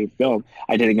 Spencer talking film.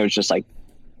 I think it was just like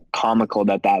comical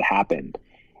that happened,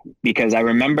 because I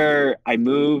remember I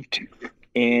moved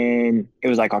in, it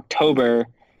was like October,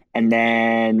 and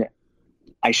then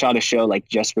I shot a show like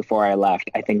just before I left,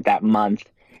 I think that month.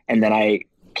 And then I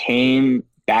came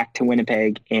back to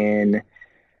Winnipeg in,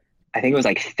 I think it was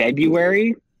like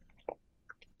February.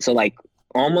 So like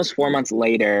almost 4 months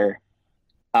later,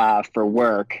 for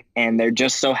work, and there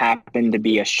just so happened to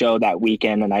be a show that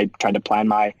weekend, and I tried to plan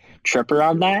my trip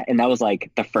around that, and that was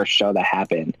like the first show that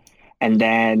happened. And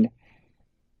then,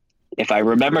 if I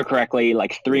remember correctly,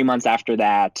 like 3 months after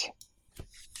that,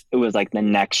 it was like the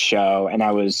next show, and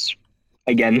I was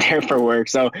again there for work.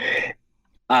 So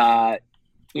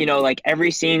like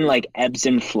every scene like ebbs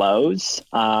and flows.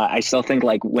 I still think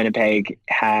like Winnipeg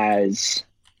has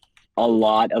a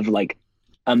lot of like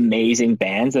amazing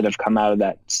bands that have come out of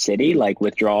that city. Like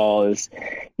Withdrawal is,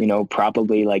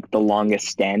 probably like the longest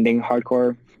standing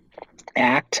hardcore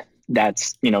act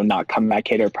that's, not Comeback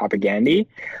Kid or Propaganda.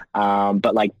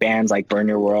 But like bands like Burn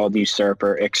Your World,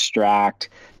 Usurper, Extract,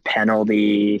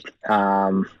 Penalty,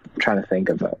 I'm trying to think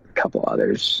of a couple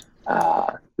others.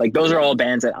 Like those are all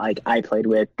bands that I played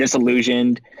with.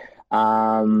 Disillusioned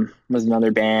was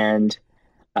another band.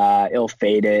 Ill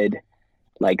Fated.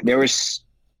 Like there was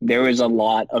a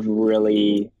lot of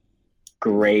really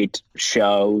great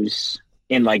shows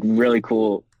in like really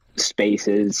cool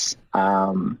spaces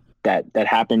that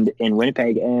happened in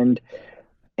Winnipeg, and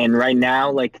right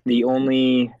now like the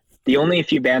only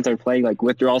few bands that are playing, like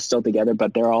Withdrawal's still together,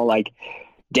 but they're all like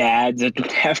dads that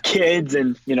have kids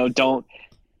and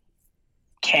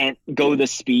can't go the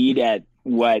speed at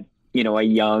what a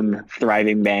young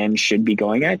thriving band should be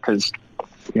going at, because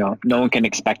no one can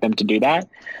expect them to do that.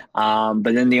 But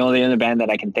then the only other band that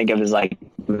I can think of is like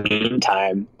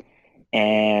Meantime,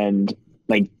 and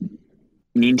like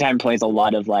Meantime plays a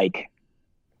lot of like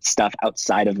stuff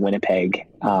outside of Winnipeg.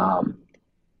 But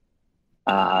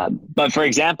for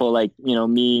example, like,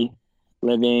 me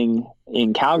living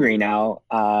in Calgary now,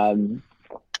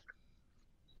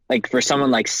 like for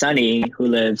someone like Sunny who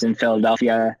lives in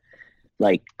Philadelphia,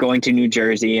 like going to New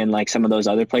Jersey and like some of those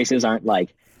other places aren't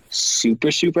like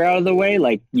super out of the way.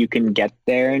 Like you can get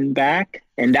there and back,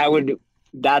 and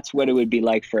that's what it would be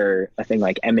like for a thing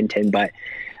like Edmonton. But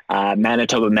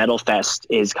Manitoba Metal Fest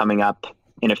is coming up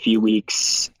in a few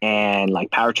weeks, and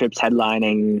like Power Trip's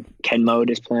headlining, Ken Mode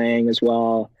is playing as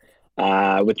well,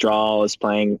 Withdrawal is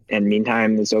playing, and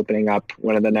Meantime is opening up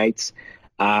one of the nights.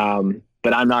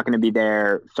 But I'm not going to be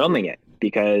there filming it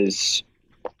because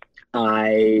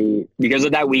of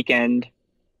that weekend.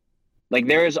 Like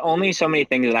there's only so many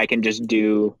things that I can just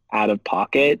do out of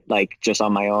pocket, like just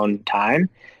on my own time.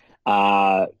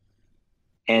 And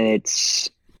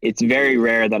it's very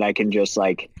rare that I can just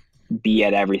like be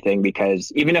at everything,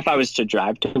 because even if I was to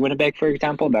drive to Winnipeg, for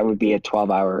example, that would be a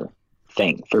 12-hour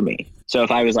thing for me. So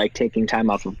if I was like taking time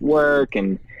off of work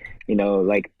and,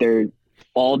 like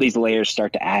all these layers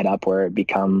start to add up, where it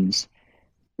becomes,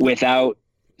 without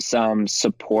some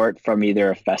support from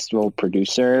either a festival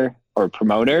producer or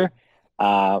promoter,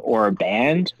 or a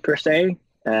band per se,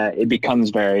 it becomes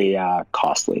very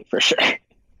costly for sure.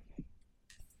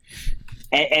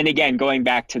 And again, going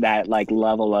back to that like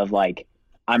level of like,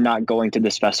 I'm not going to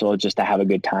this festival just to have a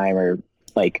good time, or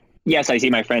like, yes, I see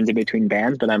my friends in between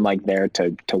bands, but I'm like there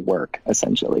to work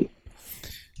essentially.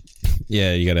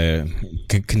 Yeah, you gotta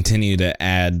continue to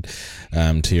add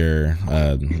to your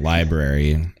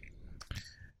library.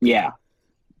 Yeah,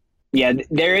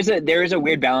 there is a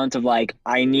weird balance of like,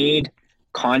 I need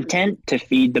content to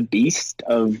feed the beast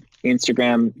of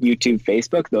Instagram, YouTube,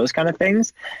 Facebook, those kind of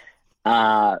things.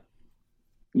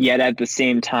 Yet at the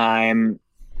same time,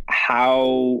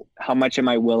 how much am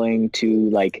I willing to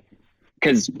like,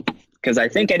 because I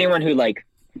think anyone who like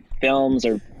films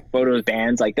or photos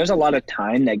bands, like there's a lot of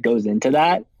time that goes into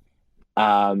that.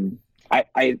 I've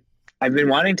been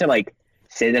wanting to like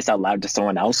say this out loud to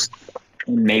someone else.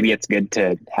 Maybe it's good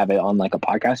to have it on like a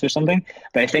podcast or something.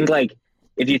 But I think like,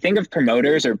 if you think of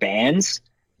promoters or bands,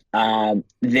 if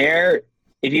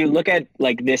you look at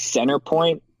like this center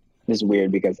point, this is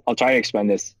weird because I'll try to explain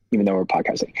this even though we're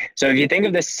podcasting. So if you think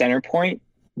of this center point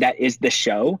that is the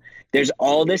show, there's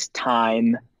all this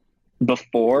time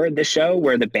before the show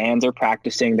where the bands are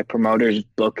practicing, the promoters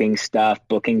booking stuff,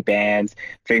 booking bands,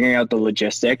 figuring out the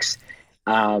logistics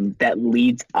that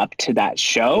leads up to that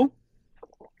show.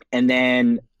 And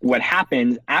then what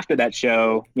happens after that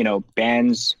show, you know,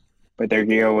 bands put their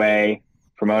gear away,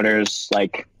 promoters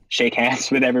like shake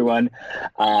hands with everyone.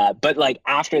 But like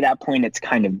after that point, it's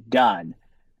kind of done.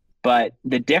 But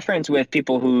the difference with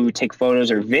people who take photos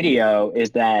or video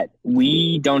is that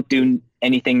we don't do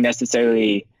anything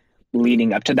necessarily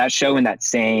leading up to that show in that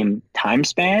same time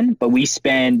span, but we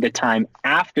spend the time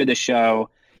after the show,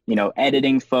 you know,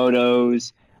 editing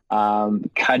photos,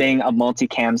 cutting a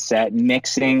multicam set,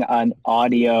 mixing an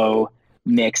audio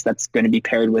mix that's going to be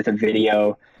paired with a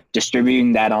video,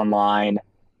 distributing that online.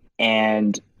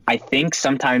 And I think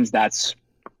sometimes that's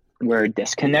where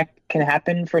disconnect can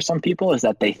happen for some people, is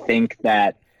that they think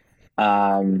that,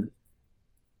 you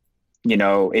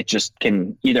know, it just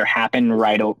can either happen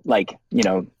like, you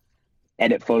know,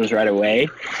 edit photos right away.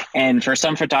 And for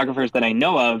some photographers that I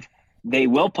know of, they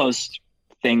will post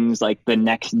things like the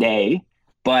next day,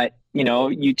 but you know,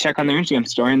 you check on their Instagram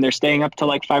story and they're staying up till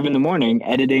like 5 a.m.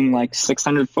 editing like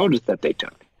 600 photos that they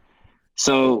took.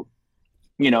 So,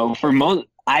 you know,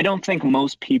 I don't think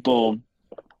most people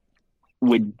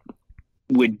would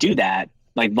do that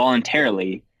like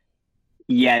voluntarily,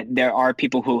 yet there are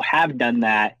people who have done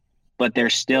that, but they're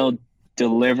still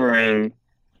delivering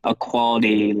a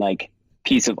quality like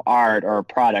piece of art or a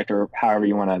product or however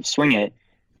you want to swing it,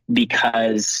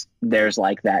 because there's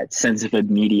like that sense of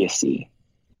immediacy,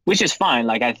 which is fine.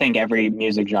 Like I think every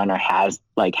music genre has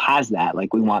that,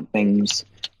 like we want things,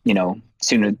 you know,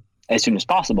 as soon as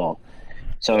possible.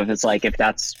 So if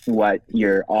that's what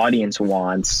your audience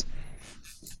wants,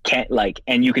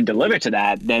 and you can deliver to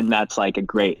that, then that's like a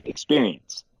great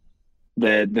experience.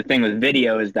 The thing with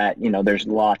video is that, you know, there's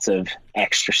lots of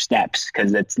extra steps,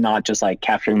 because it's not just like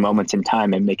capturing moments in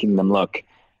time and making them look,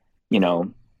 you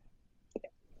know,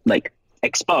 like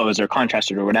exposed or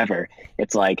contrasted or whatever.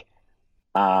 It's like,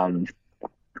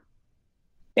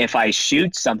 if I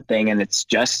shoot something and it's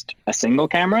just a single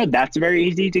camera, that's very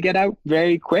easy to get out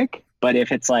very quick. But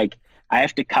if it's like, I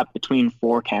have to cut between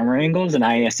 4 camera angles and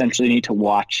I essentially need to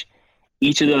watch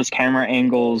each of those camera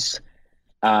angles,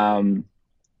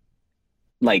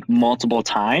 like multiple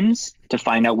times to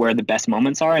find out where the best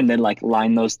moments are and then like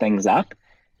line those things up.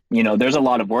 You know, there's a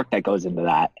lot of work that goes into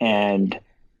that. And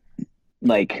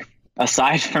like,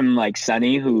 aside from like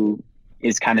Sunny, who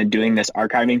is kind of doing this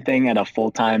archiving thing at a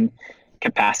full-time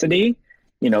capacity,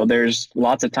 you know, there's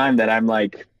lots of time that I'm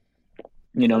like,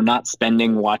 you know, not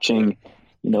spending watching,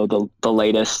 you know, the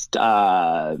latest,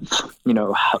 you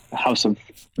know,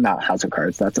 not House of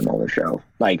Cards, that's an older show,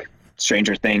 like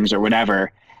Stranger Things or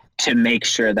whatever, to make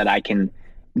sure that I can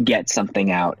get something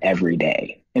out every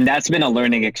day. And that's been a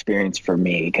learning experience for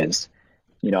me, because,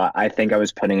 you know, I think I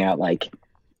was putting out like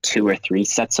 2 or 3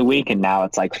 sets a week, and now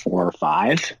it's like 4 or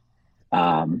 5.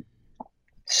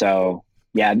 So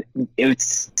yeah,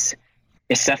 it's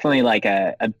definitely like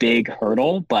a big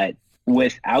hurdle, but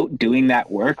without doing that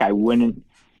work, we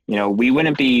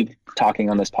wouldn't be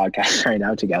talking on this podcast right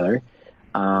now together.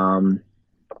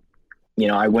 You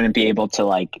know, I wouldn't be able to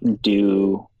like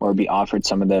do or be offered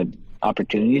some of the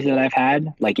opportunities that I've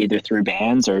had, like either through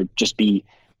bands or just be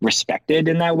respected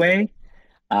in that way.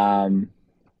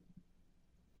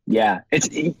 Yeah,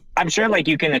 I'm sure like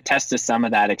you can attest to some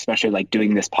of that, especially like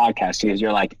doing this podcast, because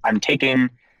you're like, I'm taking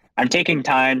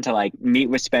time to like meet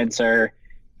with Spencer.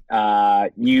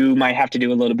 You might have to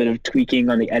do a little bit of tweaking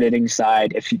on the editing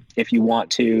side if you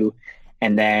want to.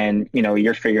 And then, you know,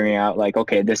 you're figuring out like,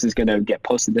 okay, this is going to get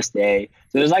posted this day.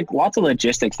 So there's like lots of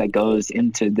logistics that goes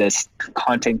into this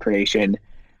content creation.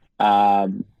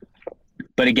 But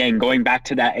again, going back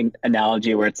to that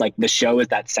analogy where it's like the show is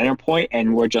that center point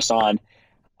and we're just on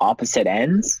opposite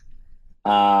ends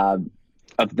of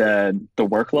the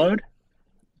workload.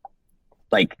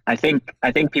 Like, I think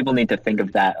people need to think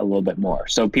of that a little bit more,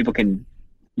 so people can,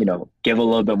 you know, give a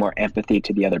little bit more empathy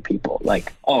to the other people.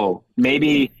 Like, oh,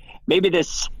 maybe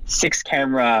this 6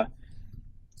 camera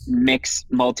mix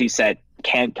multi-set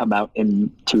can't come out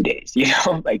in 2 days, you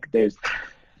know, like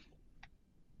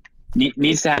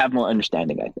needs to have more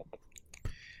understanding, I think.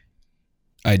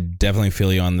 I definitely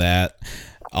feel you on that.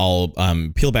 I'll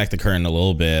peel back the curtain a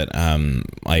little bit.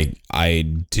 Like, I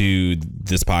do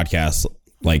this podcast,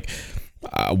 like,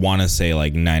 I want to say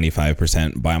like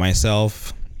 95% by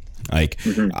myself. Like,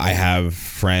 I have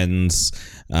friends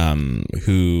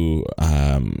who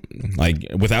like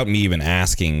without me even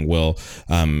asking will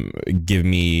give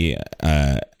me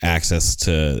access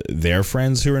to their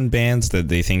friends who are in bands that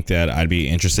they think that I'd be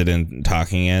interested in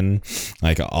talking in.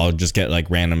 Like I'll just get like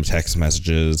random text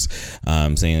messages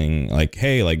saying like,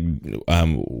 hey, like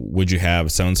would you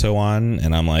have so and so on?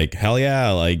 And I'm like, hell yeah,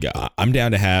 like I'm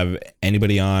down to have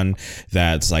anybody on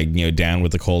that's like, you know, down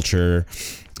with the culture,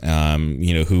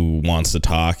 you know, who wants to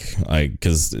talk, like,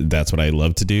 because that's what I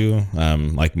love to do.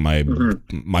 Like my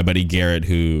buddy Garrett,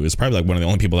 who is probably like one of the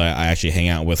only people that I actually hang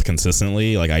out with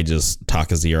consistently, like I just talk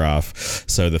his ear off.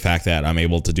 So the fact that I'm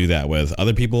able to do that with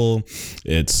other people,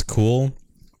 it's cool.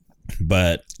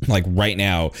 But like right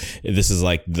now, this is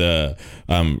like the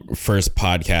first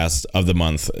podcast of the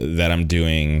month that I'm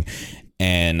doing,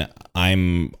 and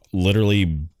I'm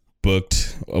literally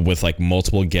booked with like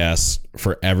multiple guests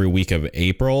for every week of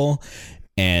April,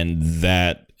 and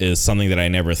that is something that I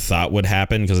never thought would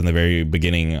happen, because in the very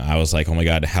beginning I was like, oh my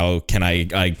god, how can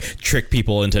I trick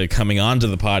people into coming onto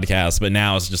the podcast? But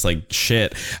now it's just like,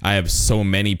 shit, I have so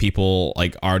many people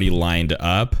like already lined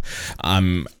up.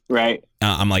 Right.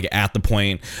 I'm like at the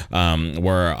point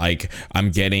where like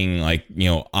I'm getting like, you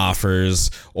know,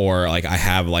 offers, or like I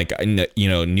have like, you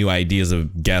know, new ideas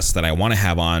of guests that I want to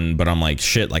have on, but I'm like,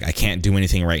 shit, like I can't do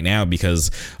anything right now because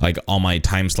like all my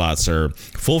time slots are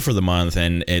full for the month.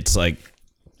 And it's like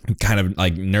kind of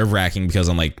like nerve wracking, because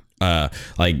I'm like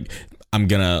I'm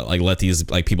gonna like let these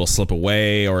like people slip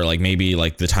away, or like maybe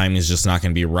like the timing is just not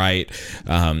gonna be right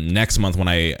next month when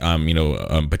I you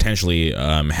know, potentially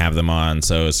have them on.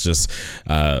 So it's just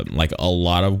like a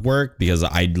lot of work, because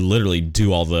I literally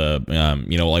do all the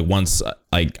you know, like once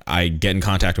like I get in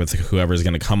contact with whoever's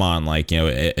going to come on, like, you know,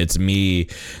 it's me,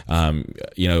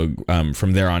 you know,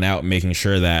 from there on out, making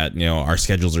sure that, you know, our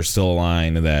schedules are still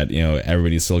aligned, and that, you know,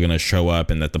 everybody's still going to show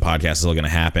up, and that the podcast is still going to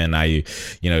happen. I,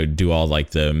 you know, do all like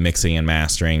the mixing and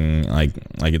mastering, like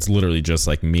it's literally just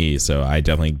like me. So I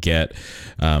definitely get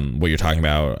what you're talking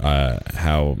about,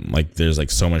 how like there's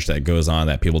like so much that goes on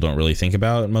that people don't really think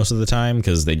about most of the time,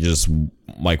 because they just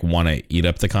like want to eat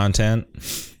up the content.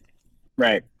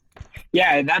 Right.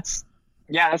 Yeah, that's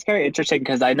very interesting,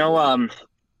 because I know,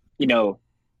 you know,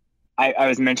 I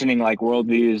was mentioning like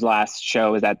Worldview's last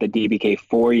show was at the DBK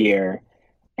 4 year,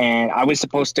 and I was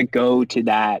supposed to go to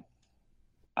that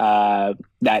it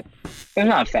was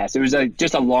not a fest, it was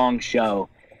just a long show,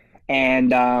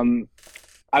 and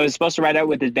I was supposed to ride out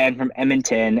with this band from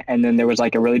Edmonton, and then there was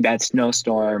like a really bad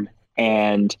snowstorm,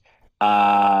 and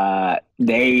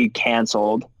they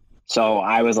canceled. So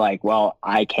I was like, well,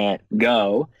 I can't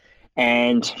go.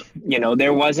 And, you know,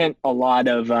 there wasn't a lot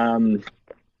of,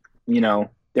 you know,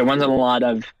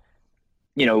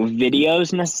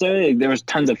 videos necessarily. There was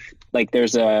tons of, like,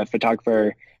 there's a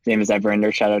photographer, his name is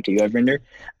Everinder, shout out to you, Everinder,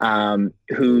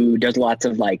 who does lots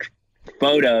of, like,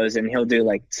 photos, and he'll do,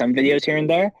 like, some videos here and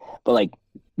there. But,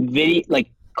 like,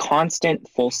 constant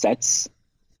full sets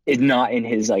is not in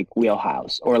his, like,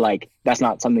 wheelhouse, or, like, that's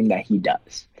not something that he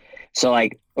does. So,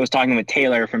 like, I was talking with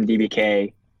Taylor from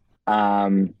DBK,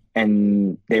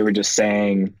 and they were just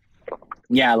saying,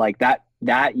 yeah, like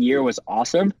that year was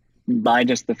awesome by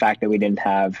just the fact that we didn't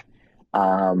have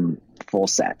full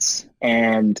sets.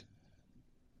 And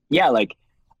yeah, like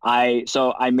I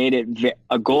made it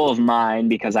a goal of mine,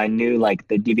 because I knew like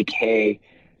the DBK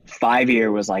 5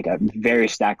 year was like a very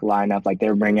stacked lineup. Like they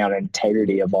were bringing out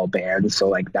Integrity of all bands. So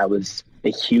like that was a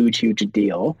huge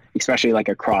deal, especially like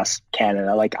across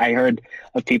Canada. Like I heard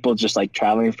of people just like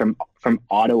traveling from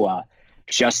Ottawa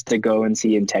just to go and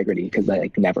see Integrity, because they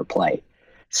like never play.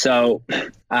 So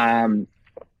I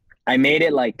made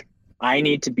it like I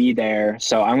need to be there,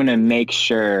 so I'm gonna make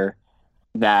sure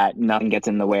that nothing gets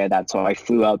in the way of that. So I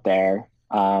flew out there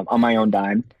on my own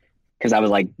dime, because I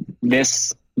was like,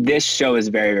 this show is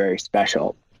very, very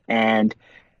special. And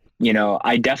you know,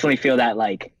 I definitely feel that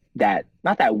like that,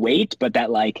 not that weight, but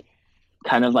that like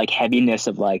kind of like heaviness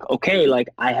of like, okay, like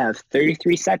I have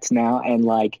 33 sets now, and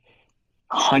like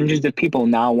hundreds of people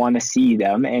now want to see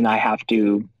them, and I have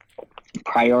to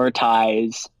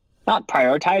not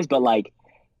prioritize, but like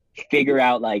figure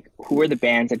out like who are the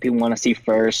bands that people want to see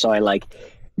first. So I like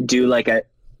do like a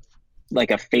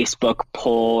Facebook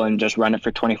poll and just run it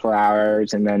for 24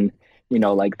 hours. And then, you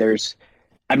know, like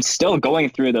I'm still going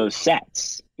through those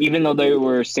sets, even though they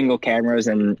were single cameras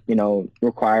and, you know,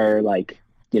 require like,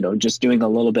 you know, just doing a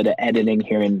little bit of editing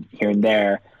here and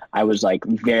there. I was like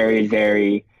very,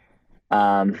 very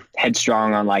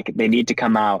headstrong on like they need to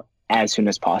come out as soon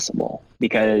as possible,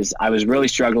 because I was really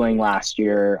struggling last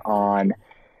year on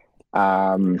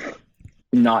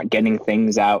not getting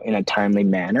things out in a timely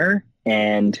manner.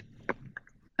 And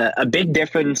a big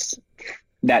difference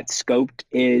that Scoped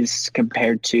is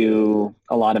compared to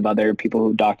a lot of other people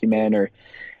who document or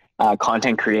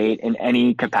content create in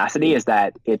any capacity is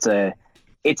that it's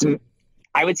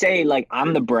I would say like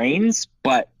I'm the brains,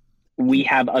 but we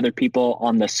have other people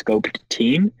on the Scoped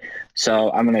team.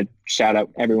 So I'm going to shout out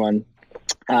everyone.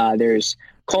 There's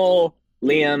Cole,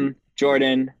 Liam,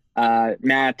 Jordan,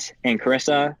 Matt, and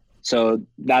Carissa. So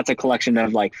that's a collection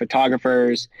of like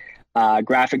photographers,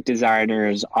 graphic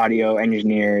designers, audio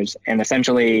engineers, and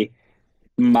essentially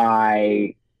when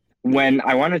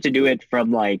I wanted to do it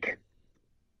from like,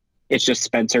 it's just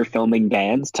Spencer filming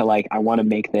bands to like, I want to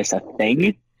make this a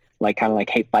thing, like kind of like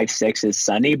Hate 5-6 is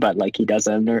Sunny, but like he does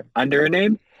under a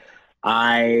name.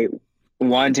 I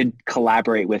wanted to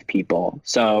collaborate with people.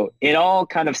 So it all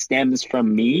kind of stems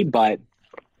from me, but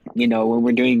you know, when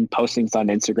we're doing postings on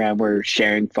Instagram, we're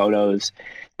sharing photos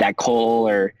that Cole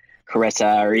or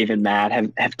Carissa or even Matt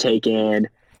have taken,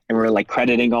 and we're like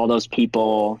crediting all those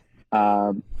people.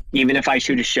 Even if I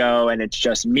shoot a show and it's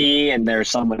just me and there's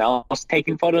someone else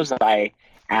taking photos, I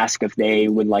ask if they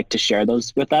would like to share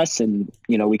those with us, and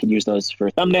you know, we can use those for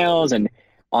thumbnails and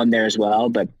on there as well,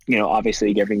 but you know,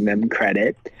 obviously giving them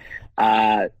credit.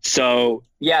 So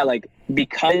yeah, like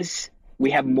because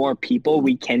we have more people,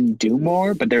 we can do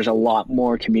more, but there's a lot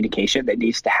more communication that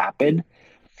needs to happen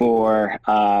for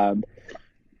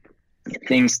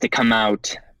things to come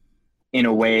out in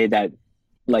a way that,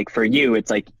 like for you, it's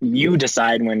like you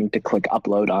decide when to click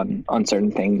upload on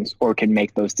certain things or can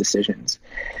make those decisions.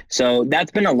 So that's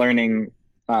been a learning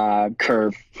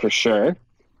curve for sure.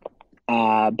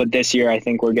 But this year, I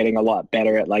think we're getting a lot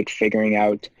better at like figuring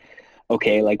out,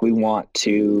 okay, like we want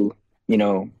to, you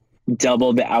know,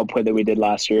 double the output that we did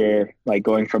last year, like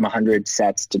going from 100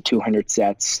 sets to 200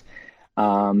 sets.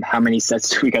 How many sets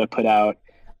do we got to put out?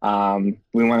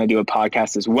 We want to do a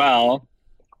podcast as well.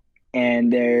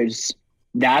 And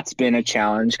that's been a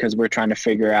challenge because we're trying to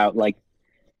figure out like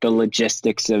the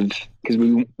logistics of, because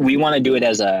we want to do it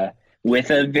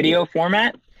with a video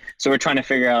format. So we're trying to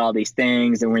figure out all these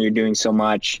things. And when you're doing so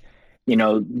much, you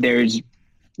know, there's,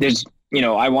 you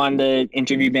know, I wanted to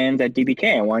interview bands at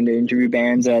DBK. I wanted to interview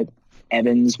bands at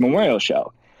Evan's Memorial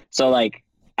Show. So like,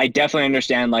 I definitely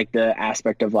understand like the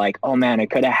aspect of like, oh man, I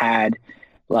could have had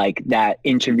like that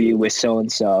interview with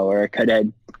so-and-so, or I could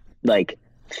have like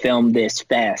filmed this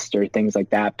fest or things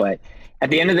like that. But at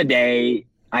the end of the day,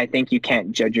 I think you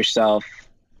can't judge yourself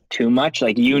too much.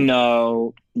 Like, you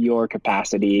know, your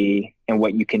capacity and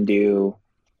what you can do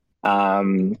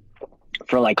for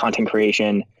like content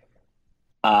creation,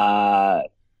 because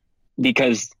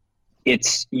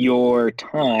it's your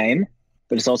time,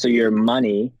 but it's also your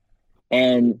money.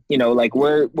 And, you know, like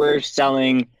we're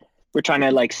trying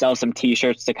to like sell some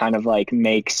t-shirts to kind of like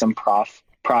make some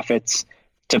profits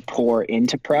to pour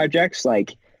into projects.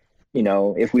 Like, you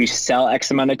know, if we sell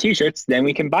X amount of t-shirts, then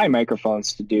we can buy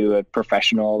microphones to do a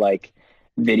professional like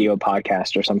video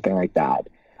podcast or something like that.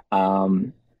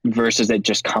 Versus it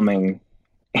just coming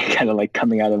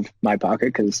out of my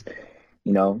pocket. 'Cause,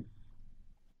 you know,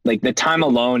 like the time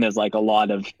alone is like a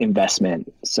lot of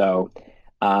investment. So,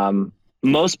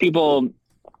 most people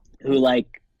who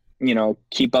like, you know,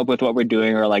 keep up with what we're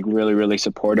doing are like really, really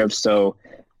supportive. So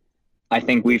I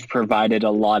think we've provided a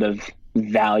lot of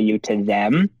value to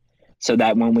them so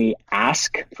that when we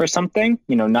ask for something,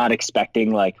 you know, not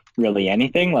expecting like really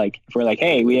anything, like if we're like,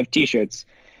 hey, we have t-shirts,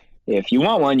 if you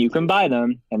want one, you can buy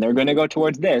them and they're going to go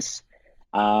towards this.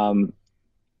 I'm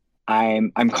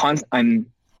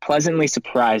pleasantly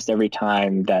surprised every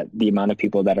time that the amount of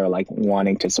people that are like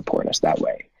wanting to support us that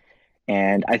way.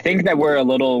 And I think that we're a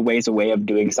little ways away of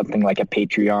doing something like a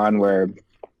Patreon where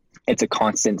it's a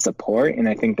constant support. And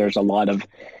I think there's a lot of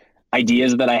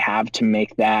ideas that I have to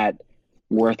make that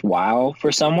worthwhile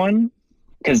for someone.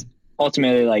 Because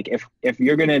ultimately, like if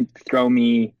you're going to throw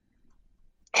me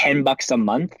 $10 a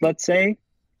month, let's say,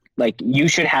 like you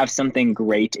should have something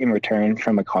great in return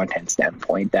from a content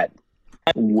standpoint that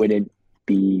wouldn't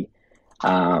be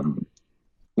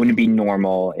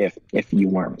normal if you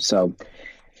weren't. So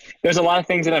there's a lot of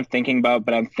things that I'm thinking about,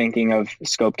 but I'm thinking of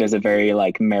Scoped as a very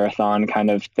like marathon kind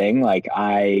of thing. Like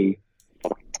I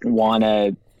want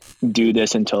to do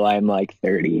this until I'm like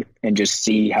 30 and just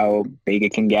see how big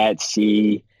it can get,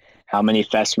 see how many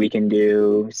fests we can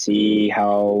do, see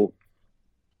how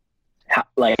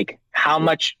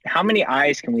many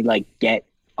eyes can we like get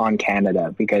on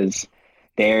Canada, because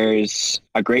there's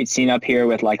a great scene up here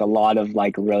with like a lot of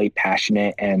like really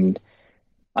passionate and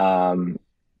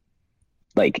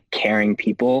like caring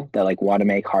people that like want to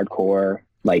make hardcore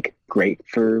like great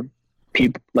for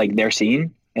people, like their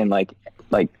scene, and like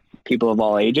people of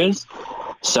all ages.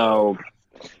 So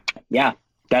yeah,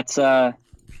 that's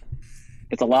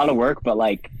it's a lot of work, but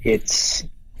like it's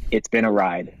been a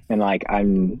ride, and like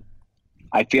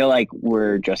I feel like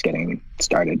we're just getting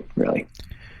started, really.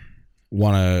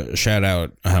 Want to shout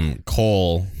out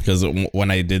Cole, because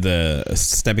when I did the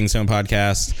Stepping Stone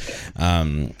podcast,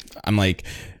 I'm like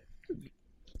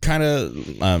kind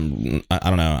of I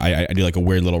don't know, I do like a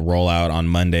weird little rollout on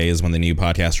Mondays when the new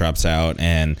podcast drops out,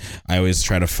 and I always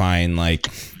try to find like,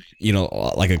 you know,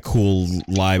 like a cool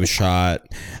live shot,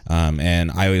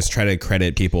 and I always try to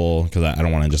credit people because I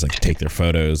don't want to just like take their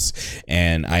photos,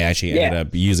 and I actually ended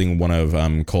up using one of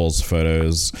Cole's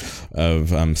photos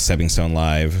of Stepping Stone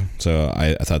Live, so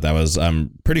I thought that was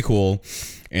pretty cool.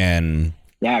 And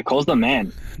yeah, Cole's the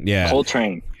man. Yeah, Cole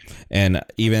Train. And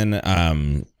even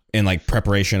in like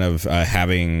preparation of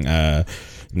having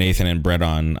Nathan and Brett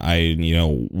on, I, you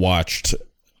know, watched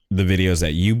the videos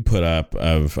that you put up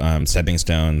of Stepping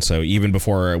Stone. So even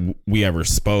before we ever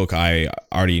spoke, I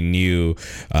already knew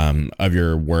of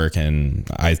your work, and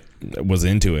I was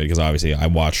into it because obviously I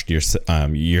watched your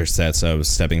sets of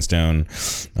Stepping Stone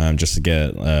just to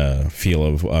get a feel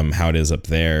of how it is up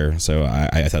there. So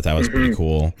I thought that was pretty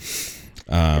cool.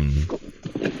 Go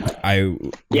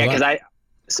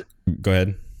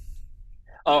ahead.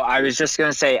 Oh, I was just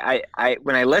gonna say, I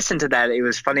when I listened to that, it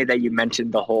was funny that you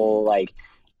mentioned the whole like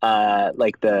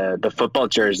the football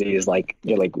jerseys. Like,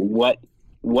 you're like, what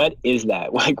is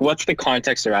that? Like, what's the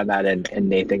context around that? And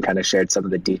Nathan kind of shared some of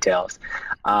the details,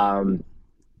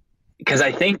 because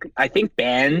I think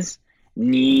bands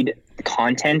need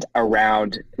content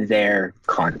around their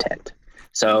content.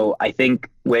 So I think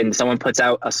when someone puts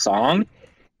out a song,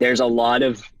 there's a lot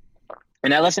of,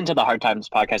 and I listened to the Hard Times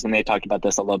podcast and they talked about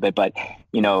this a little bit, but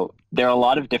you know, there are a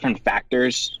lot of different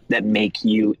factors that make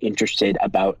you interested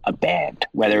about a band,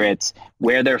 whether it's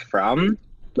where they're from,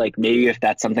 like maybe if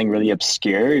that's something really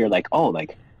obscure, you're like, oh,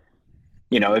 like,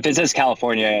 you know, if it says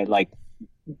California, like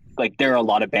there are a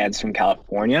lot of bands from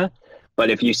California,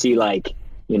 but if you see like,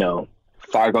 you know,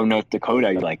 Fargo, North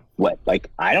Dakota, you're like, what?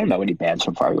 Like, I don't know any bands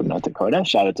from Fargo, North Dakota.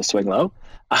 Shout out to Swing Low.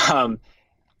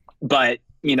 But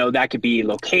you know, that could be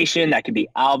location, that could be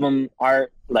album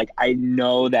art. Like, I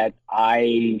know that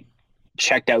I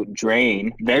checked out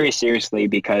Drain very seriously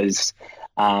because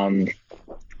of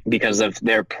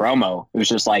their promo. It was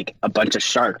just like a bunch of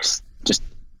sharks just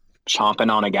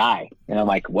chomping on a guy. And I'm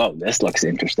like, whoa, this looks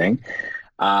interesting.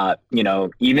 You know,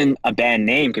 even a band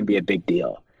name can be a big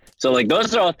deal. So like,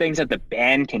 those are all things that the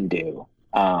band can do,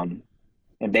 and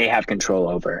they have control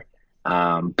over.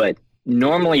 But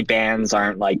normally bands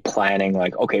aren't like planning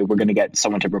like, okay, we're going to get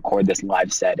someone to record this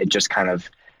live set. It just kind of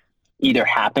either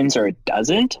happens or it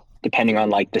doesn't, depending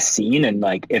on like the scene and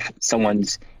like if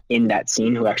someone's in that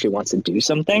scene who actually wants to do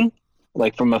something,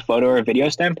 like from a photo or video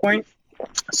standpoint.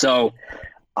 So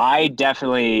I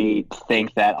definitely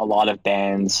think that a lot of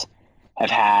bands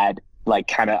have had like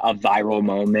kind of a viral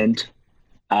moment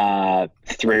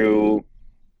through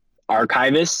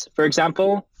Archivist, for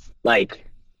example. Like,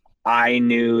 I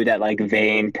knew that like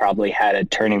Vane probably had a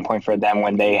turning point for them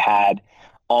when they had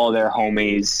all their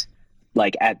homies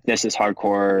like at This Is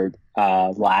Hardcore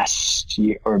last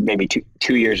year, or maybe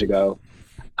two years ago.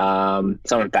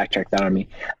 Someone fact check that on me.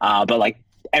 But like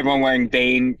everyone wearing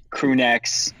Vane crew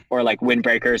necks or like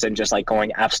windbreakers and just like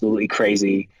going absolutely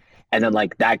crazy. And then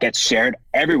like that gets shared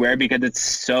everywhere because it's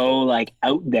so like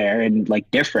out there and like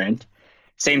different.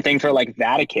 Same thing for like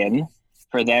Vatican,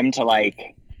 for them to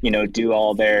like, you know, do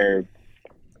all their,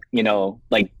 you know,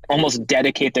 like almost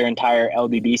dedicate their entire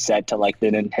LDB set to like the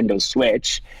Nintendo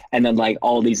Switch. And then like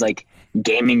all these like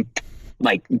gaming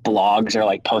like blogs are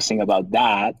like posting about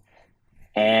that.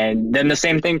 And then the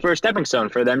same thing for Stepping Stone,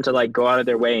 for them to like go out of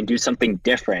their way and do something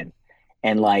different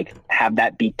and like have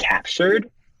that be captured.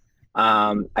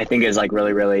 I think is like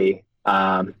really, really,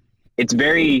 it's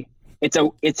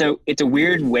a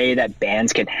weird way that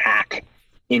bands can hack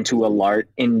into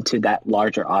that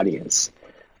larger audience.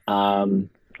 You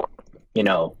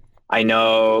know, I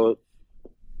know,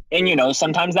 and you know,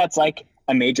 sometimes that's like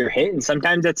a major hit, and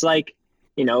sometimes it's like,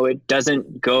 you know, it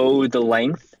doesn't go the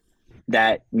length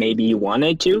that maybe you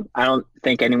wanted to. I don't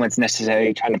think anyone's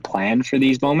necessarily trying to plan for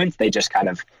these moments. They just kind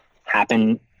of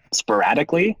happen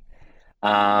sporadically.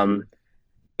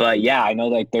 But yeah, I know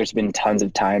like there's been tons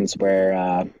of times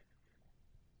where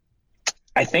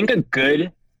I think a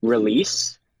good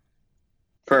release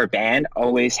for a band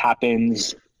always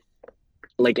happens,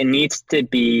 like it needs to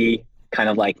be kind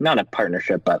of like not a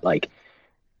partnership, but like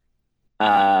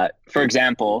for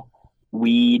example,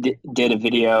 we did a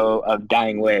video of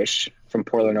Dying Wish from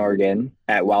Portland, Oregon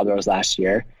at Wild Rose last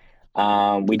year.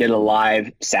 We did a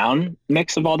live sound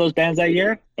mix of all those bands that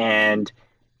year, and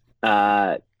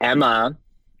Emma,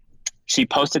 she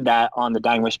posted that on the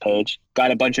Dying Wish page,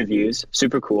 got a bunch of views,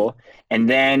 super cool. And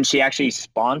then she actually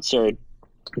sponsored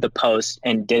the post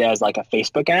and did it as like a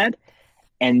Facebook ad.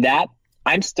 And that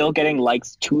I'm still getting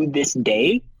likes to this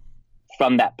day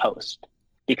from that post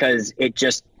because it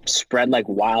just spread like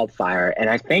wildfire. And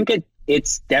I think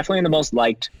it's definitely the most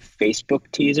liked Facebook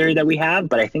teaser that we have,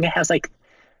 but I think it has like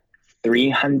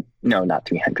 300, no, not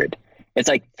 300. It's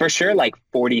like for sure like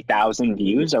 40,000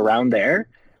 views around there.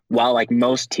 While like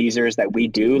most teasers that we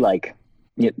do, like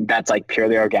that's like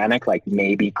purely organic, like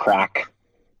maybe crack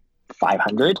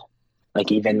 500,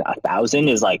 like even 1,000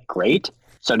 is like great.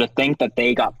 So to think that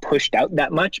they got pushed out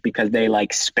that much because they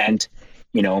like spent,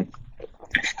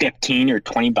 15 or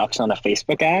 20 bucks on a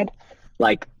Facebook ad,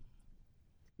 like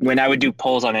when I would do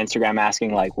polls on Instagram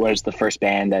asking like, where's the first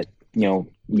band that,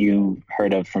 you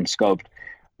heard of from Scoped,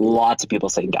 lots of people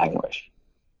say Dying Wish.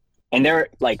 And they're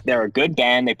a good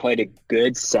band. They played a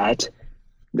good set.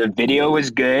 The video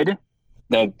was good.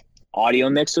 The audio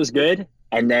mix was good.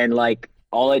 And then like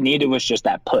all it needed was just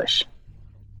that push.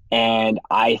 And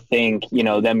I think,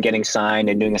 them getting signed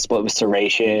and doing a split with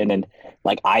Serration, and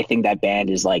like, I think that band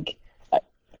is like,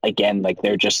 again, like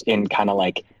they're just in kind of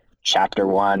like chapter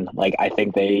one. Like, I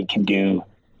think they can do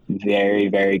very,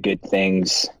 very good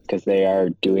things because they are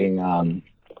doing,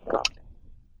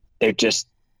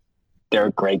 they're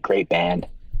a great, great band.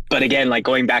 But again, like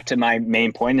going back to my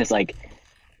main point is like,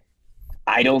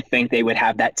 I don't think they would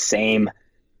have that same,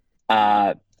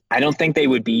 I don't think they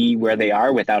would be where they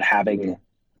are without having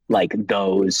like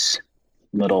those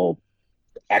little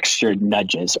extra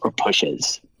nudges or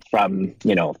pushes from,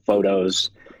 photos,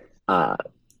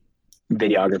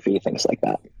 videography, things like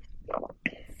that.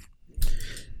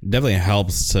 Definitely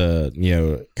helps to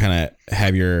kind of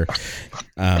have your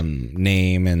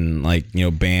name and like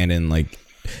band in like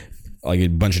a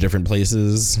bunch of different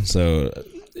places, so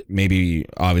maybe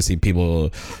obviously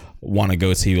people want to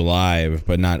go see you live,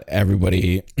 but not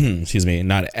everybody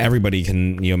not everybody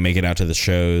can make it out to the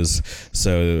shows.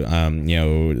 So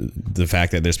the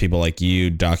fact that there's people like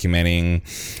you documenting,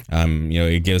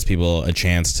 it gives people a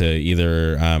chance to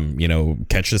either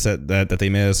catch the set that they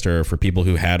missed, or for people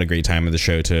who had a great time at the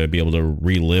show to be able to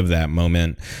relive that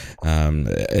moment.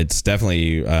 It's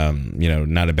definitely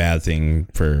not a bad thing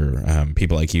for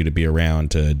people like you to be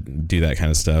around to do that kind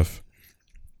of stuff.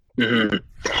 Mm-hmm.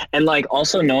 And like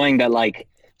also knowing that like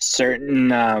certain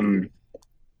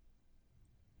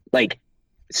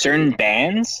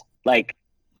bands, like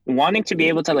wanting to be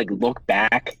able to like look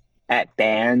back at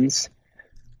bands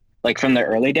like from the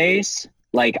early days.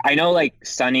 Like I know like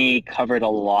Sunny covered a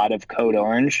lot of Code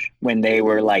Orange when they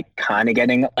were like kind of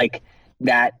getting like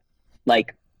that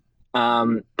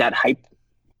that hype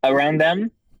around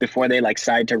them before they like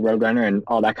signed to Roadrunner and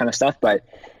all that kind of stuff. But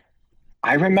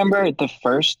I remember the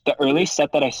early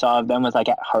set that I saw of them was like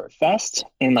at Heartfest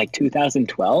in like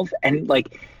 2012. And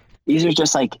like, these are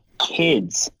just like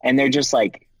kids and they're just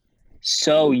like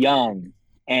so young.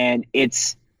 And I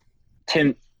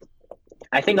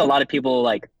think a lot of people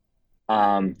like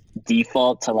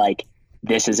default to like,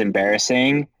 this is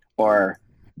embarrassing, or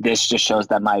this just shows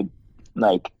that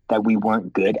that we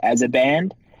weren't good as a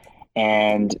band.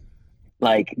 And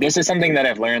like, this is something that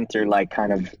I've learned through like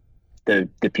kind of the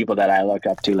people that I look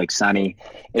up to, like Sunny,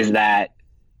 is that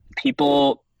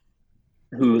people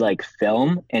who like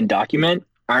film and document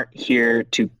aren't here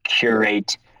to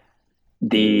curate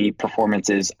the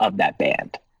performances of that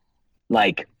band.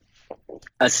 Like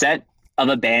a set of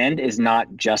a band is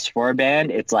not just for a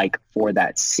band. It's like for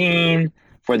that scene,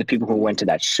 for the people who went to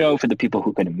that show, for the people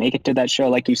who couldn't make it to that show,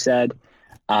 like you said.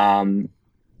 And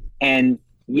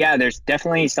yeah, there's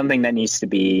definitely something that needs to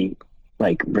be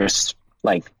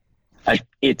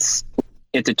it's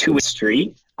a two-way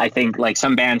street. I think like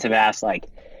some bands have asked like,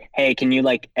 hey, can you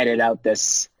like edit out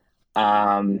this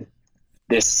song,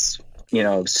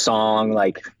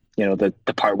 like the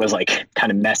part was like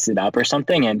kind of messed it up or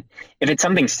something. And if it's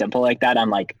something simple like that, I'm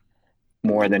like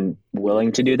more than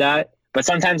willing to do that. But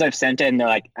sometimes I've sent it and they're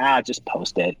like, just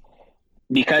post it,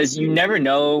 because you never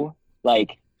know,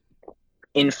 like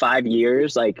in 5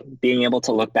 years, like being able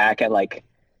to look back at like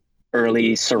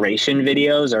early Serration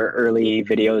videos or early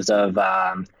videos of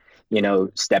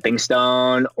Stepping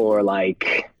Stone or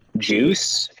like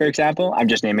Juice, for example. I'm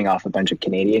just naming off a bunch of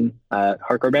Canadian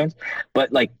hardcore bands,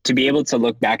 but like to be able to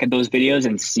look back at those videos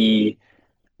and see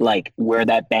like where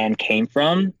that band came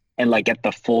from and like get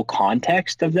the full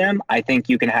context of them, I think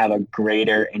you can have a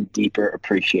greater and deeper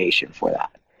appreciation for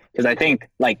that. Because I think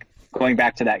like going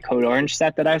back to that Code Orange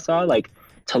set that I saw, like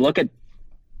to look at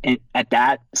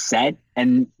that set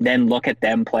and then look at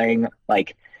them playing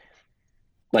like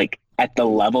at the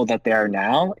level that they are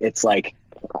now, it's like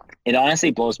it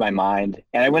honestly blows my mind.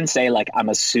 And I wouldn't say like I'm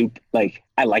a like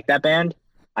I like that band.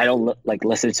 I don't like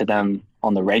listen to them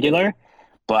on the regular,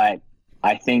 but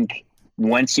I think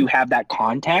once you have that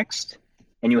context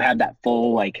and you have that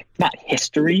full, like, not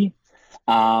history,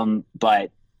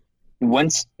 but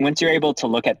once you're able to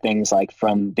look at things like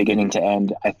from beginning to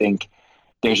end, I think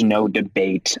there's no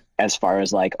debate as far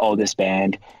as like, oh, this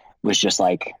band was just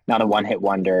like not a one-hit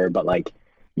wonder, but like,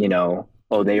 you know,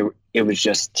 oh, it was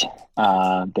just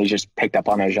they just picked up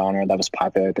on a genre that was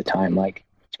popular at the time. Like,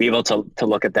 to be able to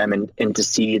look at them and to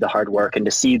see the hard work and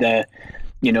to see the,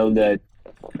 you know, the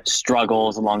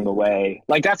struggles along the way.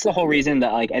 Like, that's the whole reason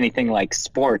that like anything like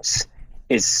sports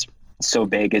is so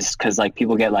big, is because like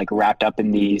people get like wrapped up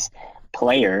in these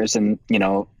players and, you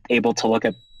know, able to look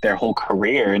at their whole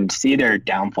career and see their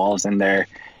downfalls and their,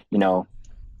 you know,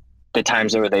 the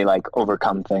times where they like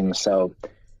overcome things. So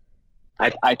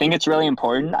I think it's really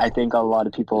important. I think a lot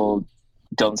of people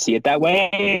don't see it that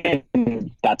way,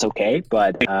 and that's okay.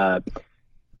 But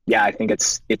yeah, I think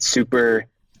it's super.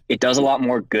 It does a lot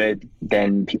more good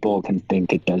than people can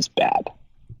think it does bad.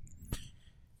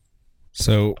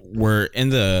 So we're in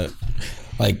the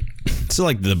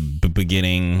the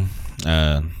beginning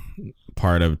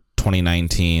part of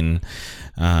 2019.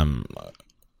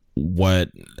 What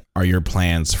are your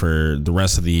plans for the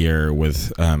rest of the year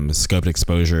with Scoped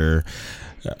Exposure?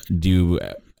 Do you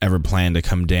ever plan to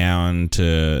come down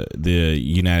to the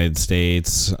United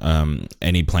States?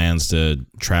 Any plans to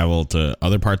travel to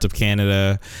other parts of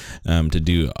Canada to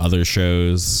do other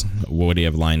shows? What do you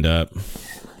have lined up?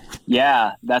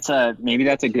 Yeah, maybe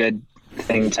that's a good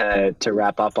thing to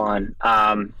wrap up on.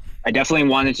 I definitely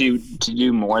wanted to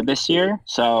do more this year,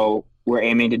 so we're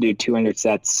aiming to do 200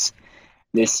 sets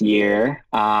this year.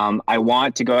 I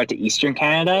want to go out to Eastern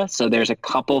Canada, so there's a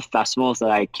couple festivals that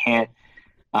I can't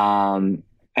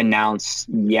announce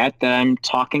yet that I'm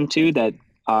talking to that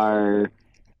are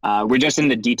we're just in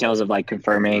the details of like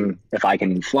confirming if I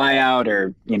can fly out,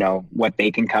 or, you know, what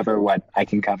they can cover, what I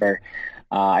can cover.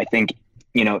 I think,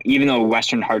 you know, even though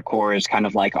Western hardcore is kind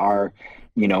of like our,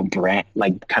 you know, brand,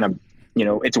 like kind of, you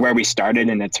know, it's where we started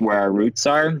and it's where our roots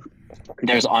are,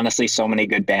 there's honestly so many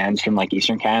good bands from like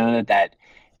Eastern Canada that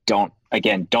don't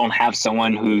have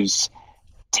someone who's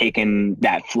taken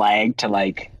that flag to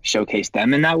like showcase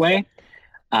them in that way.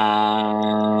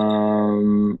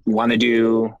 Want to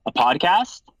do a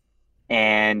podcast,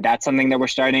 and that's something that we're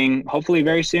starting hopefully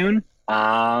very soon.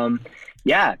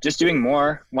 Yeah, just doing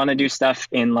more. Want to do stuff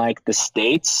in like the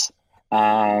States.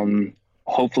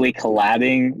 Hopefully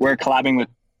collabing. We're collabing with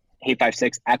Hate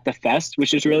 56 at the fest,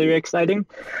 which is really, really exciting.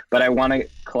 But I want to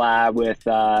collab with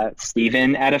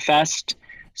Steven at a fest.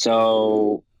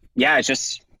 So yeah,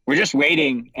 we're just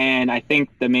waiting. And I think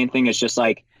the main thing is just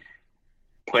like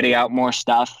putting out more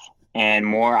stuff, and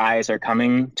more eyes are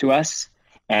coming to us.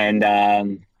 And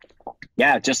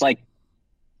yeah, just like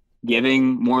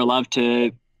giving more love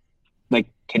to like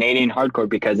Canadian hardcore,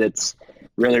 because it's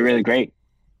really, really great.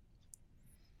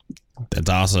 That's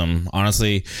awesome.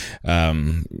 Honestly,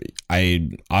 I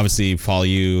obviously follow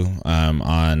you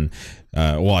on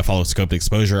I follow Scoped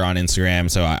Exposure on Instagram,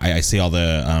 so I see all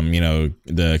the you know,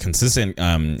 the consistent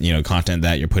you know, content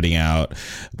that you're putting out,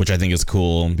 which I think is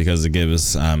cool, because it gives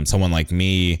someone like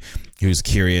me who's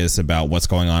curious about what's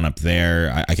going on up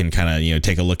there, I can kind of, you know,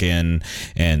 take a look in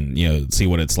and, you know, see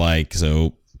what it's like.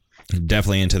 So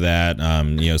definitely into that.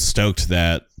 You know, stoked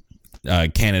that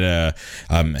Canada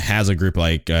has a group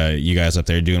like you guys up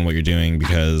there doing what you're doing,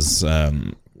 because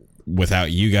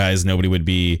without you guys, nobody would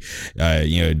be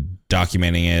you know,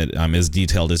 documenting it as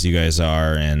detailed as you guys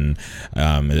are. And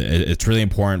it's really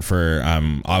important for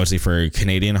obviously for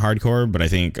Canadian hardcore, but I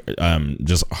think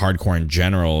just hardcore in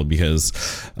general, because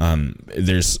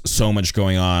there's so much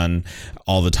going on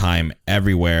all the time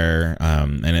everywhere,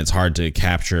 and it's hard to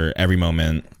capture every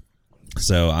moment.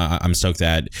 So I'm stoked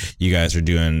that you guys are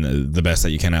doing the best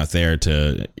that you can out there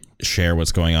to share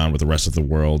what's going on with the rest of the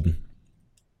world.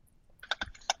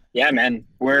 Yeah, man,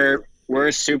 we're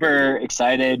super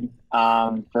excited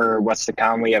for what's to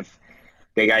come. We have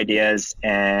big ideas,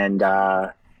 and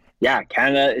yeah,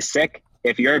 Canada is sick.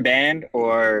 If you're a band,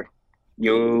 or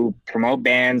you promote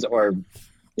bands, or,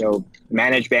 you know,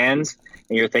 manage bands,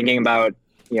 and you're thinking about,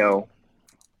 you know,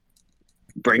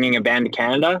 bringing a band to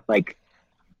Canada, like,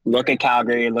 look at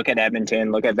Calgary, look at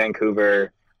Edmonton, look at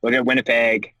Vancouver, look at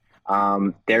Winnipeg.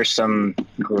 There's some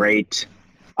great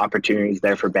opportunities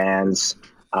there for bands.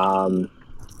 And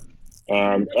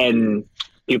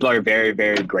people are very,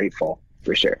 very grateful,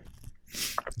 for sure.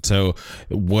 So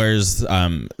where's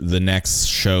the next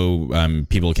show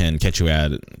people can catch you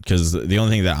at? Because the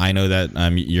only thing that I know that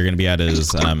you're going to be at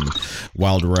is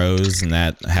Wild Rose, and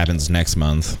that happens next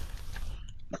month.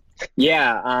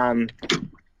 Yeah.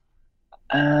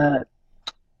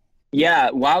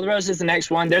 Wild Rose is the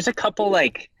next one. There's a couple,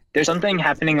 there's something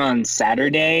happening on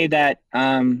Saturday that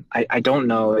I don't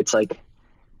know. It's like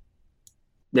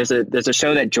there's a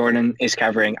show that Jordan is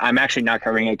covering. I'm actually not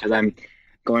covering it because I'm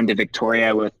going to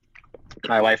Victoria with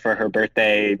my wife for her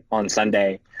birthday on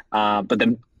Sunday. But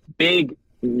the big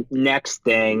next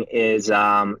thing is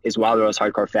Wild Rose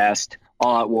Hardcore Fest,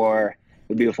 All Out War,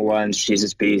 The Beautiful Ones,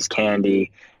 Jesus Beast,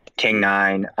 Candy, King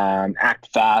Nine, Act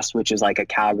Fast, which is like a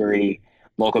Calgary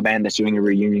local band that's doing a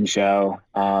reunion show.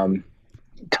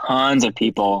 Tons of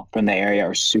people from the area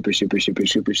are super, super, super,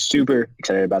 super, super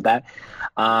excited about that.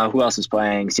 Who else is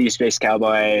playing? See Space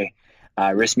Cowboy,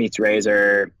 Wrist Meets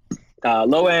Razor,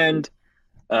 Low End,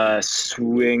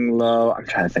 Swing Low. I'm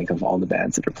trying to think of all the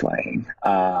bands that are playing.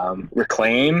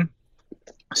 Reclaim.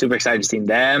 Super excited to see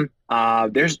them.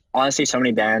 There's honestly so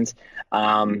many bands.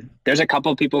 There's a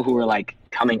couple of people who are like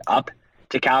coming up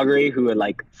to Calgary who had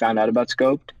like found out about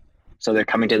Scoped. So they're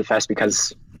coming to the fest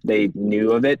because they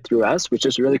knew of it through us, which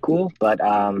is really cool. But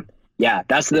yeah,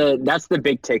 that's the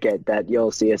big ticket that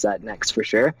you'll see us at next for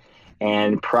sure.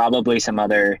 And probably some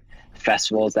other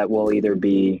festivals that will either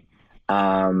be,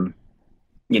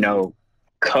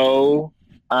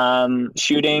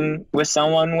 shooting with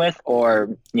someone with, or,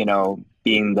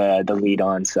 being the lead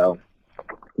on. So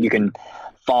you can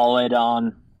follow it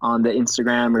on the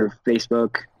Instagram or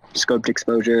Facebook, Scoped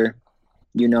Exposure.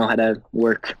 You know how to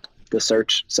work the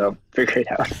search, so figure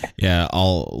it out. Yeah,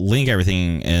 I'll link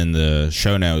everything in the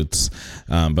show notes,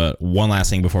 but one last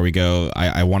thing before we go,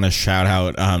 I want to shout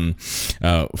out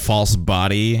False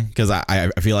Body, because I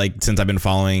feel like since I've been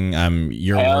following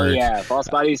your work. Yeah, False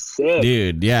Body's sick,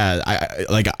 dude. Yeah,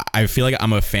 I feel like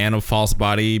I'm a fan of False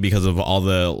Body because of all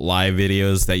the live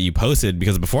videos that you posted,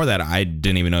 because before that I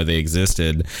didn't even know they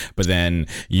existed, but then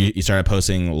you started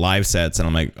posting live sets and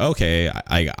I'm like, okay,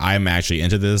 I'm actually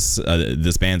into this.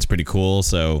 This band's pretty cool,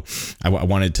 so I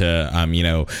wanted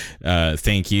to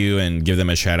thank you and give them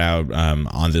a shout out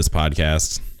on this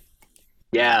podcast.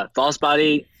 Yeah, False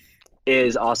Body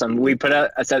is awesome. We put out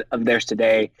a set of theirs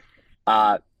today.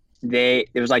 It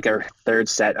was like their third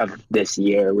set of this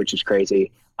year, which is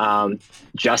crazy.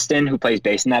 Justin, who plays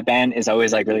bass in that band, is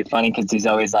always like really funny because he's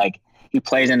always like, he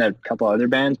plays in a couple other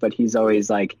bands, but he's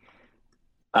always like,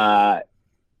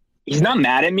 he's not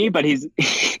mad at me, but he's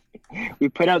we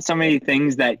put out so many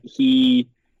things that he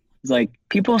is like,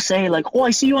 people say like, oh,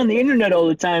 I see you on the internet all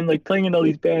the time, like playing in all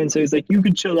these bands. So he's like, you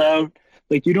could chill out.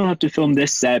 Like, you don't have to film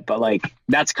this set, but like,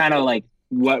 that's kind of like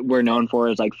what we're known for,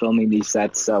 is like filming these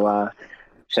sets. So,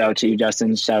 shout out to you,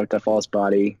 Justin. Shout out to False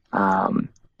Body.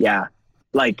 Yeah.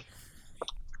 Like,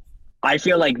 I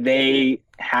feel like they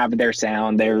have their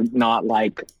sound. They're not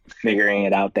like figuring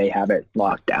it out. They have it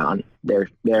locked down. They're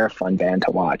a fun band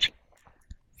to watch.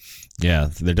 Yeah,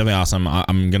 they're definitely awesome.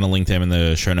 I'm going to link them in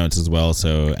the show notes as well,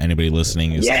 so anybody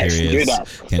listening is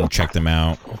curious can check them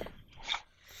out.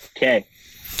 Okay.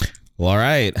 Well, all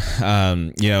right.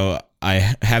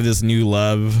 I have this new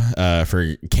love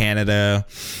for Canada.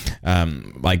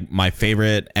 Like my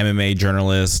favorite MMA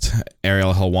journalist,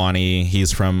 Ariel Helwani,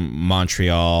 he's from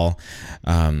Montreal.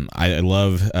 I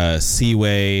love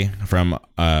Seaway from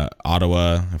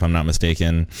Ottawa, if I'm not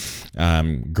mistaken.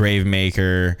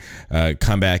 Gravemaker,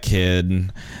 Comeback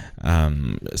Kid.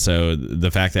 So the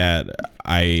fact that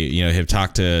I have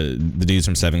talked to the dudes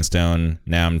from Stepping Stone,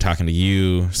 now I'm talking to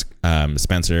you,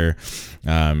 Spencer.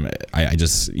 I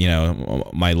just,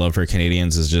 my love for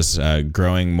Canadians is just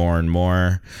growing more and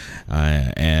more,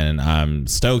 and I'm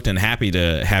stoked and happy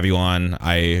to have you on.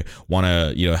 I want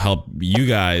to help you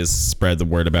guys spread the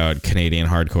word about Canadian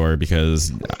hardcore,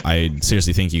 because I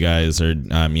seriously think you guys are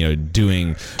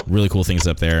doing really cool things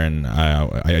up there, and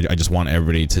I just want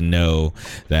everybody to know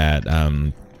that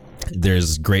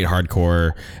there's great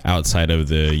hardcore outside of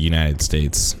the United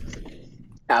States.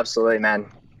 Absolutely, man.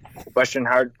 Western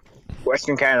Canada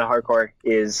hardcore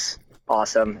is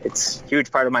awesome. It's a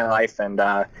huge part of my life, and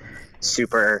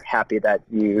super happy that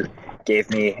you gave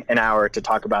me an hour to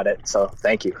talk about it. So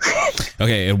thank you.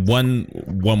 Okay, and one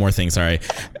more thing. Sorry,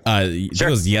 sure.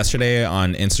 It was yesterday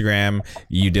on Instagram.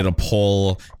 You did a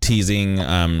poll teasing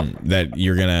that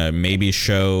you're gonna maybe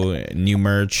show new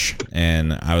merch,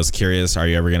 and I was curious. Are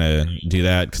you ever gonna do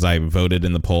that? Because I voted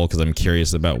in the poll because I'm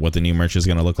curious about what the new merch is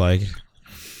gonna look like.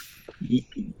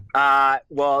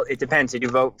 Well, it depends. Did you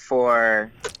vote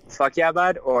for Fuck Yeah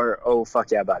Bud or Oh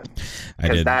Fuck Yeah Bud?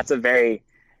 Because that's a very...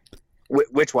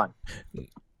 which one?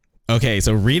 Okay,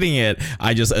 so reading it,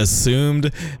 I just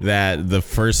assumed that the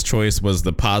first choice was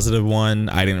the positive one.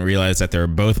 I didn't realize that they were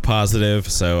both positive,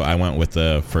 so I went with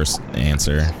the first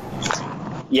answer.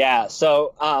 Yeah,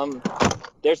 so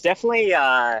there's definitely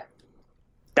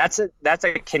that's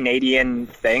a Canadian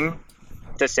thing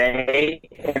to say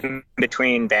in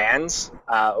between bands,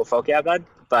 Ofokia,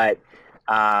 but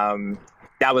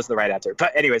that was the right answer.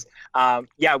 But anyways,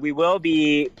 yeah, we're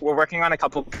working on a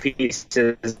couple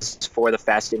pieces for the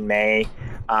fest in May.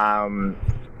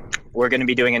 We're going to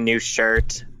be doing a new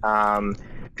shirt. Going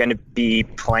to be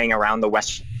playing around the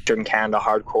Western Canada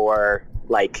hardcore,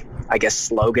 like, I guess,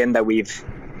 slogan that we've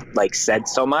like said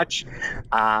so much.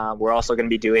 We're also going to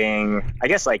be doing, I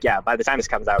guess, like, yeah, by the time this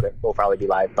comes out, it will probably be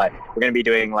live, but we're going to be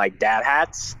doing like dad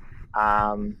hats,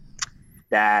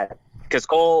 that, because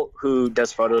Cole, who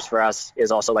does photos for us,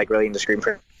 is also like really into screen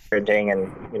printing and,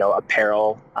 you know,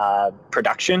 apparel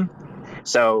production.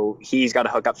 So he's got a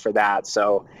hookup for that.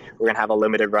 So we're going to have a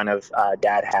limited run of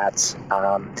dad hats. We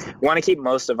want to keep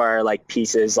most of our like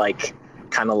pieces like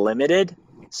kind of limited,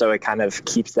 so it kind of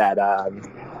keeps that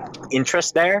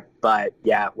interest there. But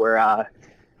yeah,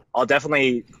 I'll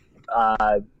definitely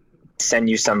send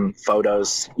you some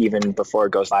photos even before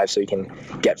it goes live, so you can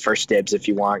get first dibs if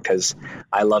you want, because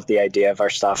I love the idea of our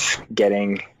stuff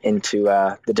getting into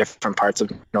the different parts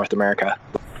of North America.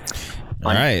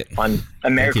 All right. On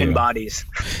American bodies.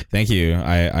 Thank you.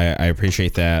 I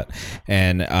appreciate that.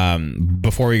 And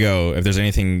before we go, if there's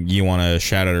anything you want to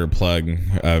shout out or plug,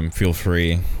 feel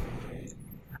free.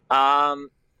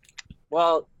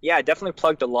 Well, yeah, I definitely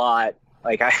plugged a lot.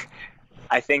 Like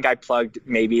I think I plugged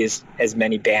maybe as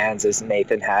many bands as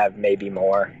Nathan have, maybe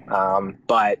more.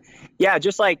 But yeah,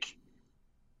 just like,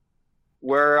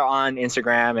 we're on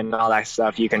Instagram and all that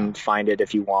stuff. You can find it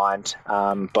if you want.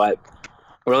 But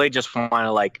really just want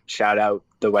to like shout out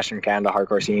the Western Canada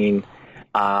hardcore scene.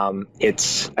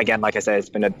 It's, again, like I said, it's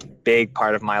been a big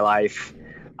part of my life.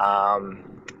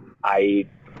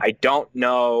 I don't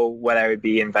know what I would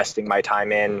be investing my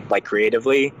time in, like,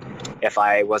 creatively, if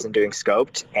I wasn't doing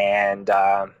Scoped. And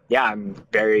yeah, I'm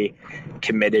very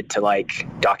committed to like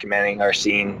documenting our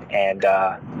scene. And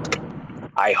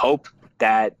I hope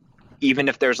that even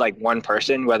if there's like one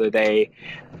person, whether they,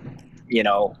 you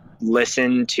know,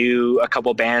 listen to a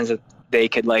couple bands that they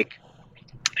could like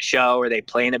show, or they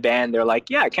play in a band, they're like,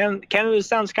 yeah, Canada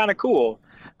sounds kind of cool.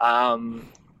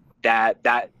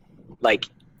 That like,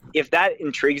 if that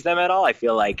intrigues them at all, I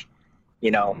feel like, you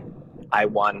know, I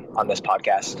won on this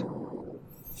podcast.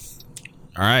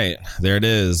 All right, there it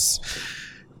is.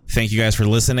 Thank you guys for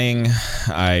listening.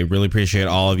 I really appreciate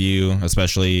all of you,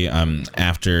 especially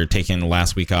after taking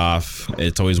last week off.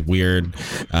 It's always weird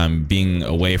being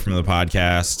away from the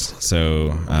podcast.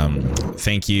 So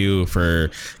thank you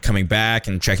for coming back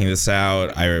and checking this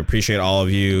out. I appreciate all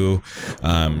of you.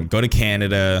 Go to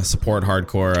Canada, support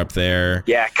hardcore up there.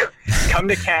 Yeah, come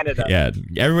to Canada. Yeah,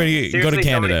 everybody. Seriously, go to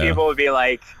Canada. So many people would be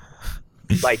like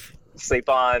sleep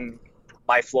on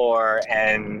my floor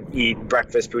and eat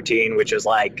breakfast poutine, which is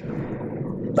like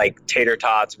tater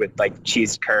tots with like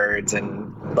cheese curds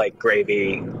and like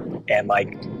gravy, and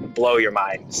like blow your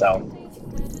mind. So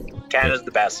Canada's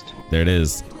the best. There it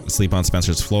is. Sleep on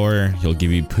Spencer's floor. He'll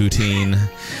give you poutine.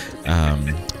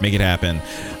 Make it happen.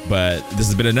 But this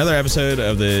has been another episode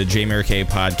of the Jamie K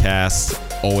podcast.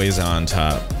 Always on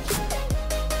top.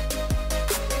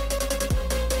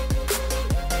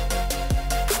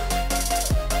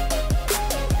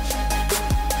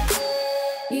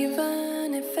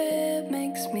 Even if it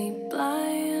makes me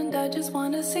blind, I just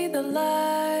wanna see the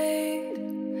light.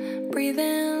 Breathe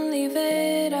in, leave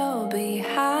it all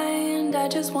behind. I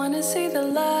just wanna see the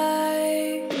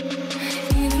light.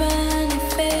 Even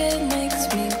if it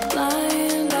makes me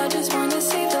blind, I just wanna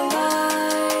see the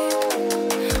light.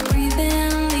 Breathe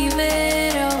in, leave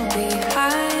it all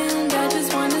behind. I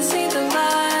just wanna see the light.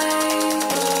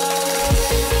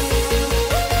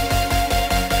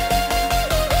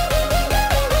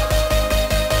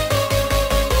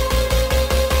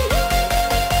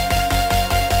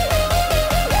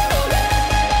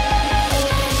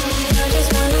 I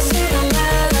just wanna see the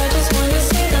light. I just wanna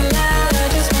see the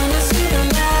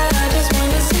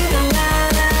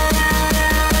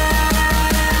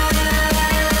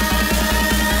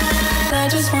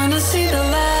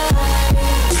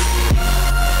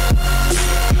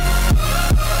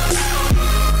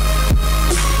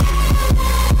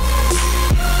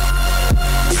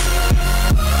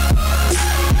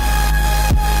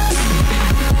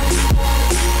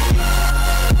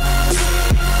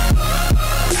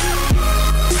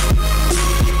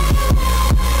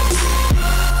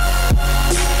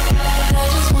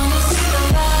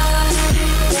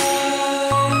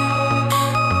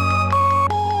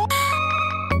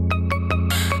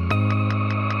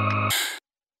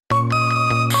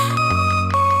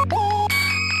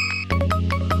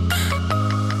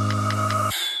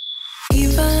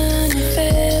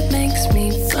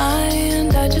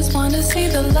see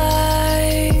the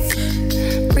light.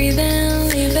 Breathe in,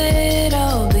 leave it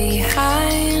all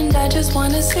behind. I just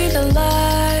wanna see the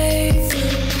light.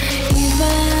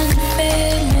 Even if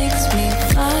it makes me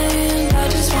blind, I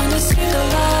just wanna see the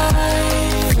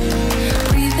light.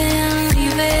 Breathe in,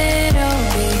 leave it all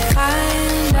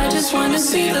behind. I just wanna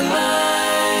see the light.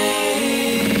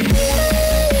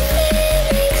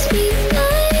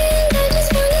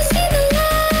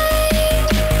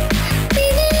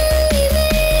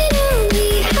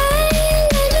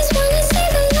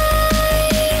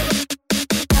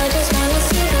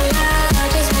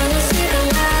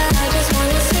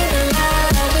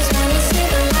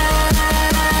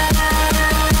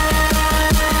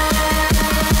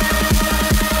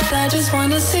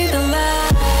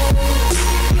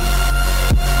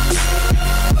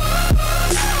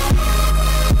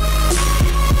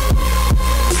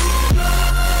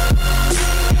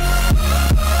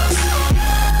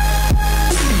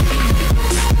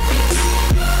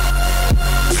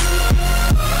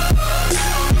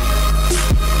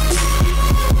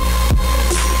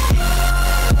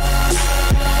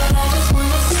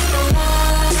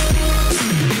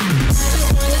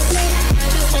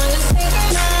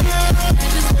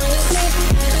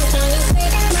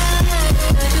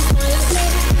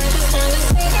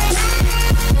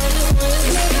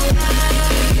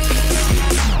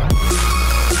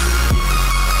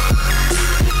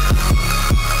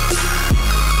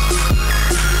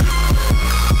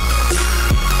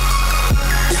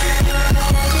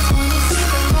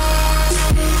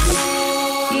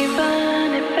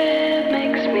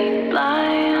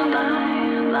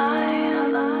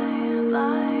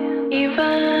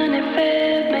 Even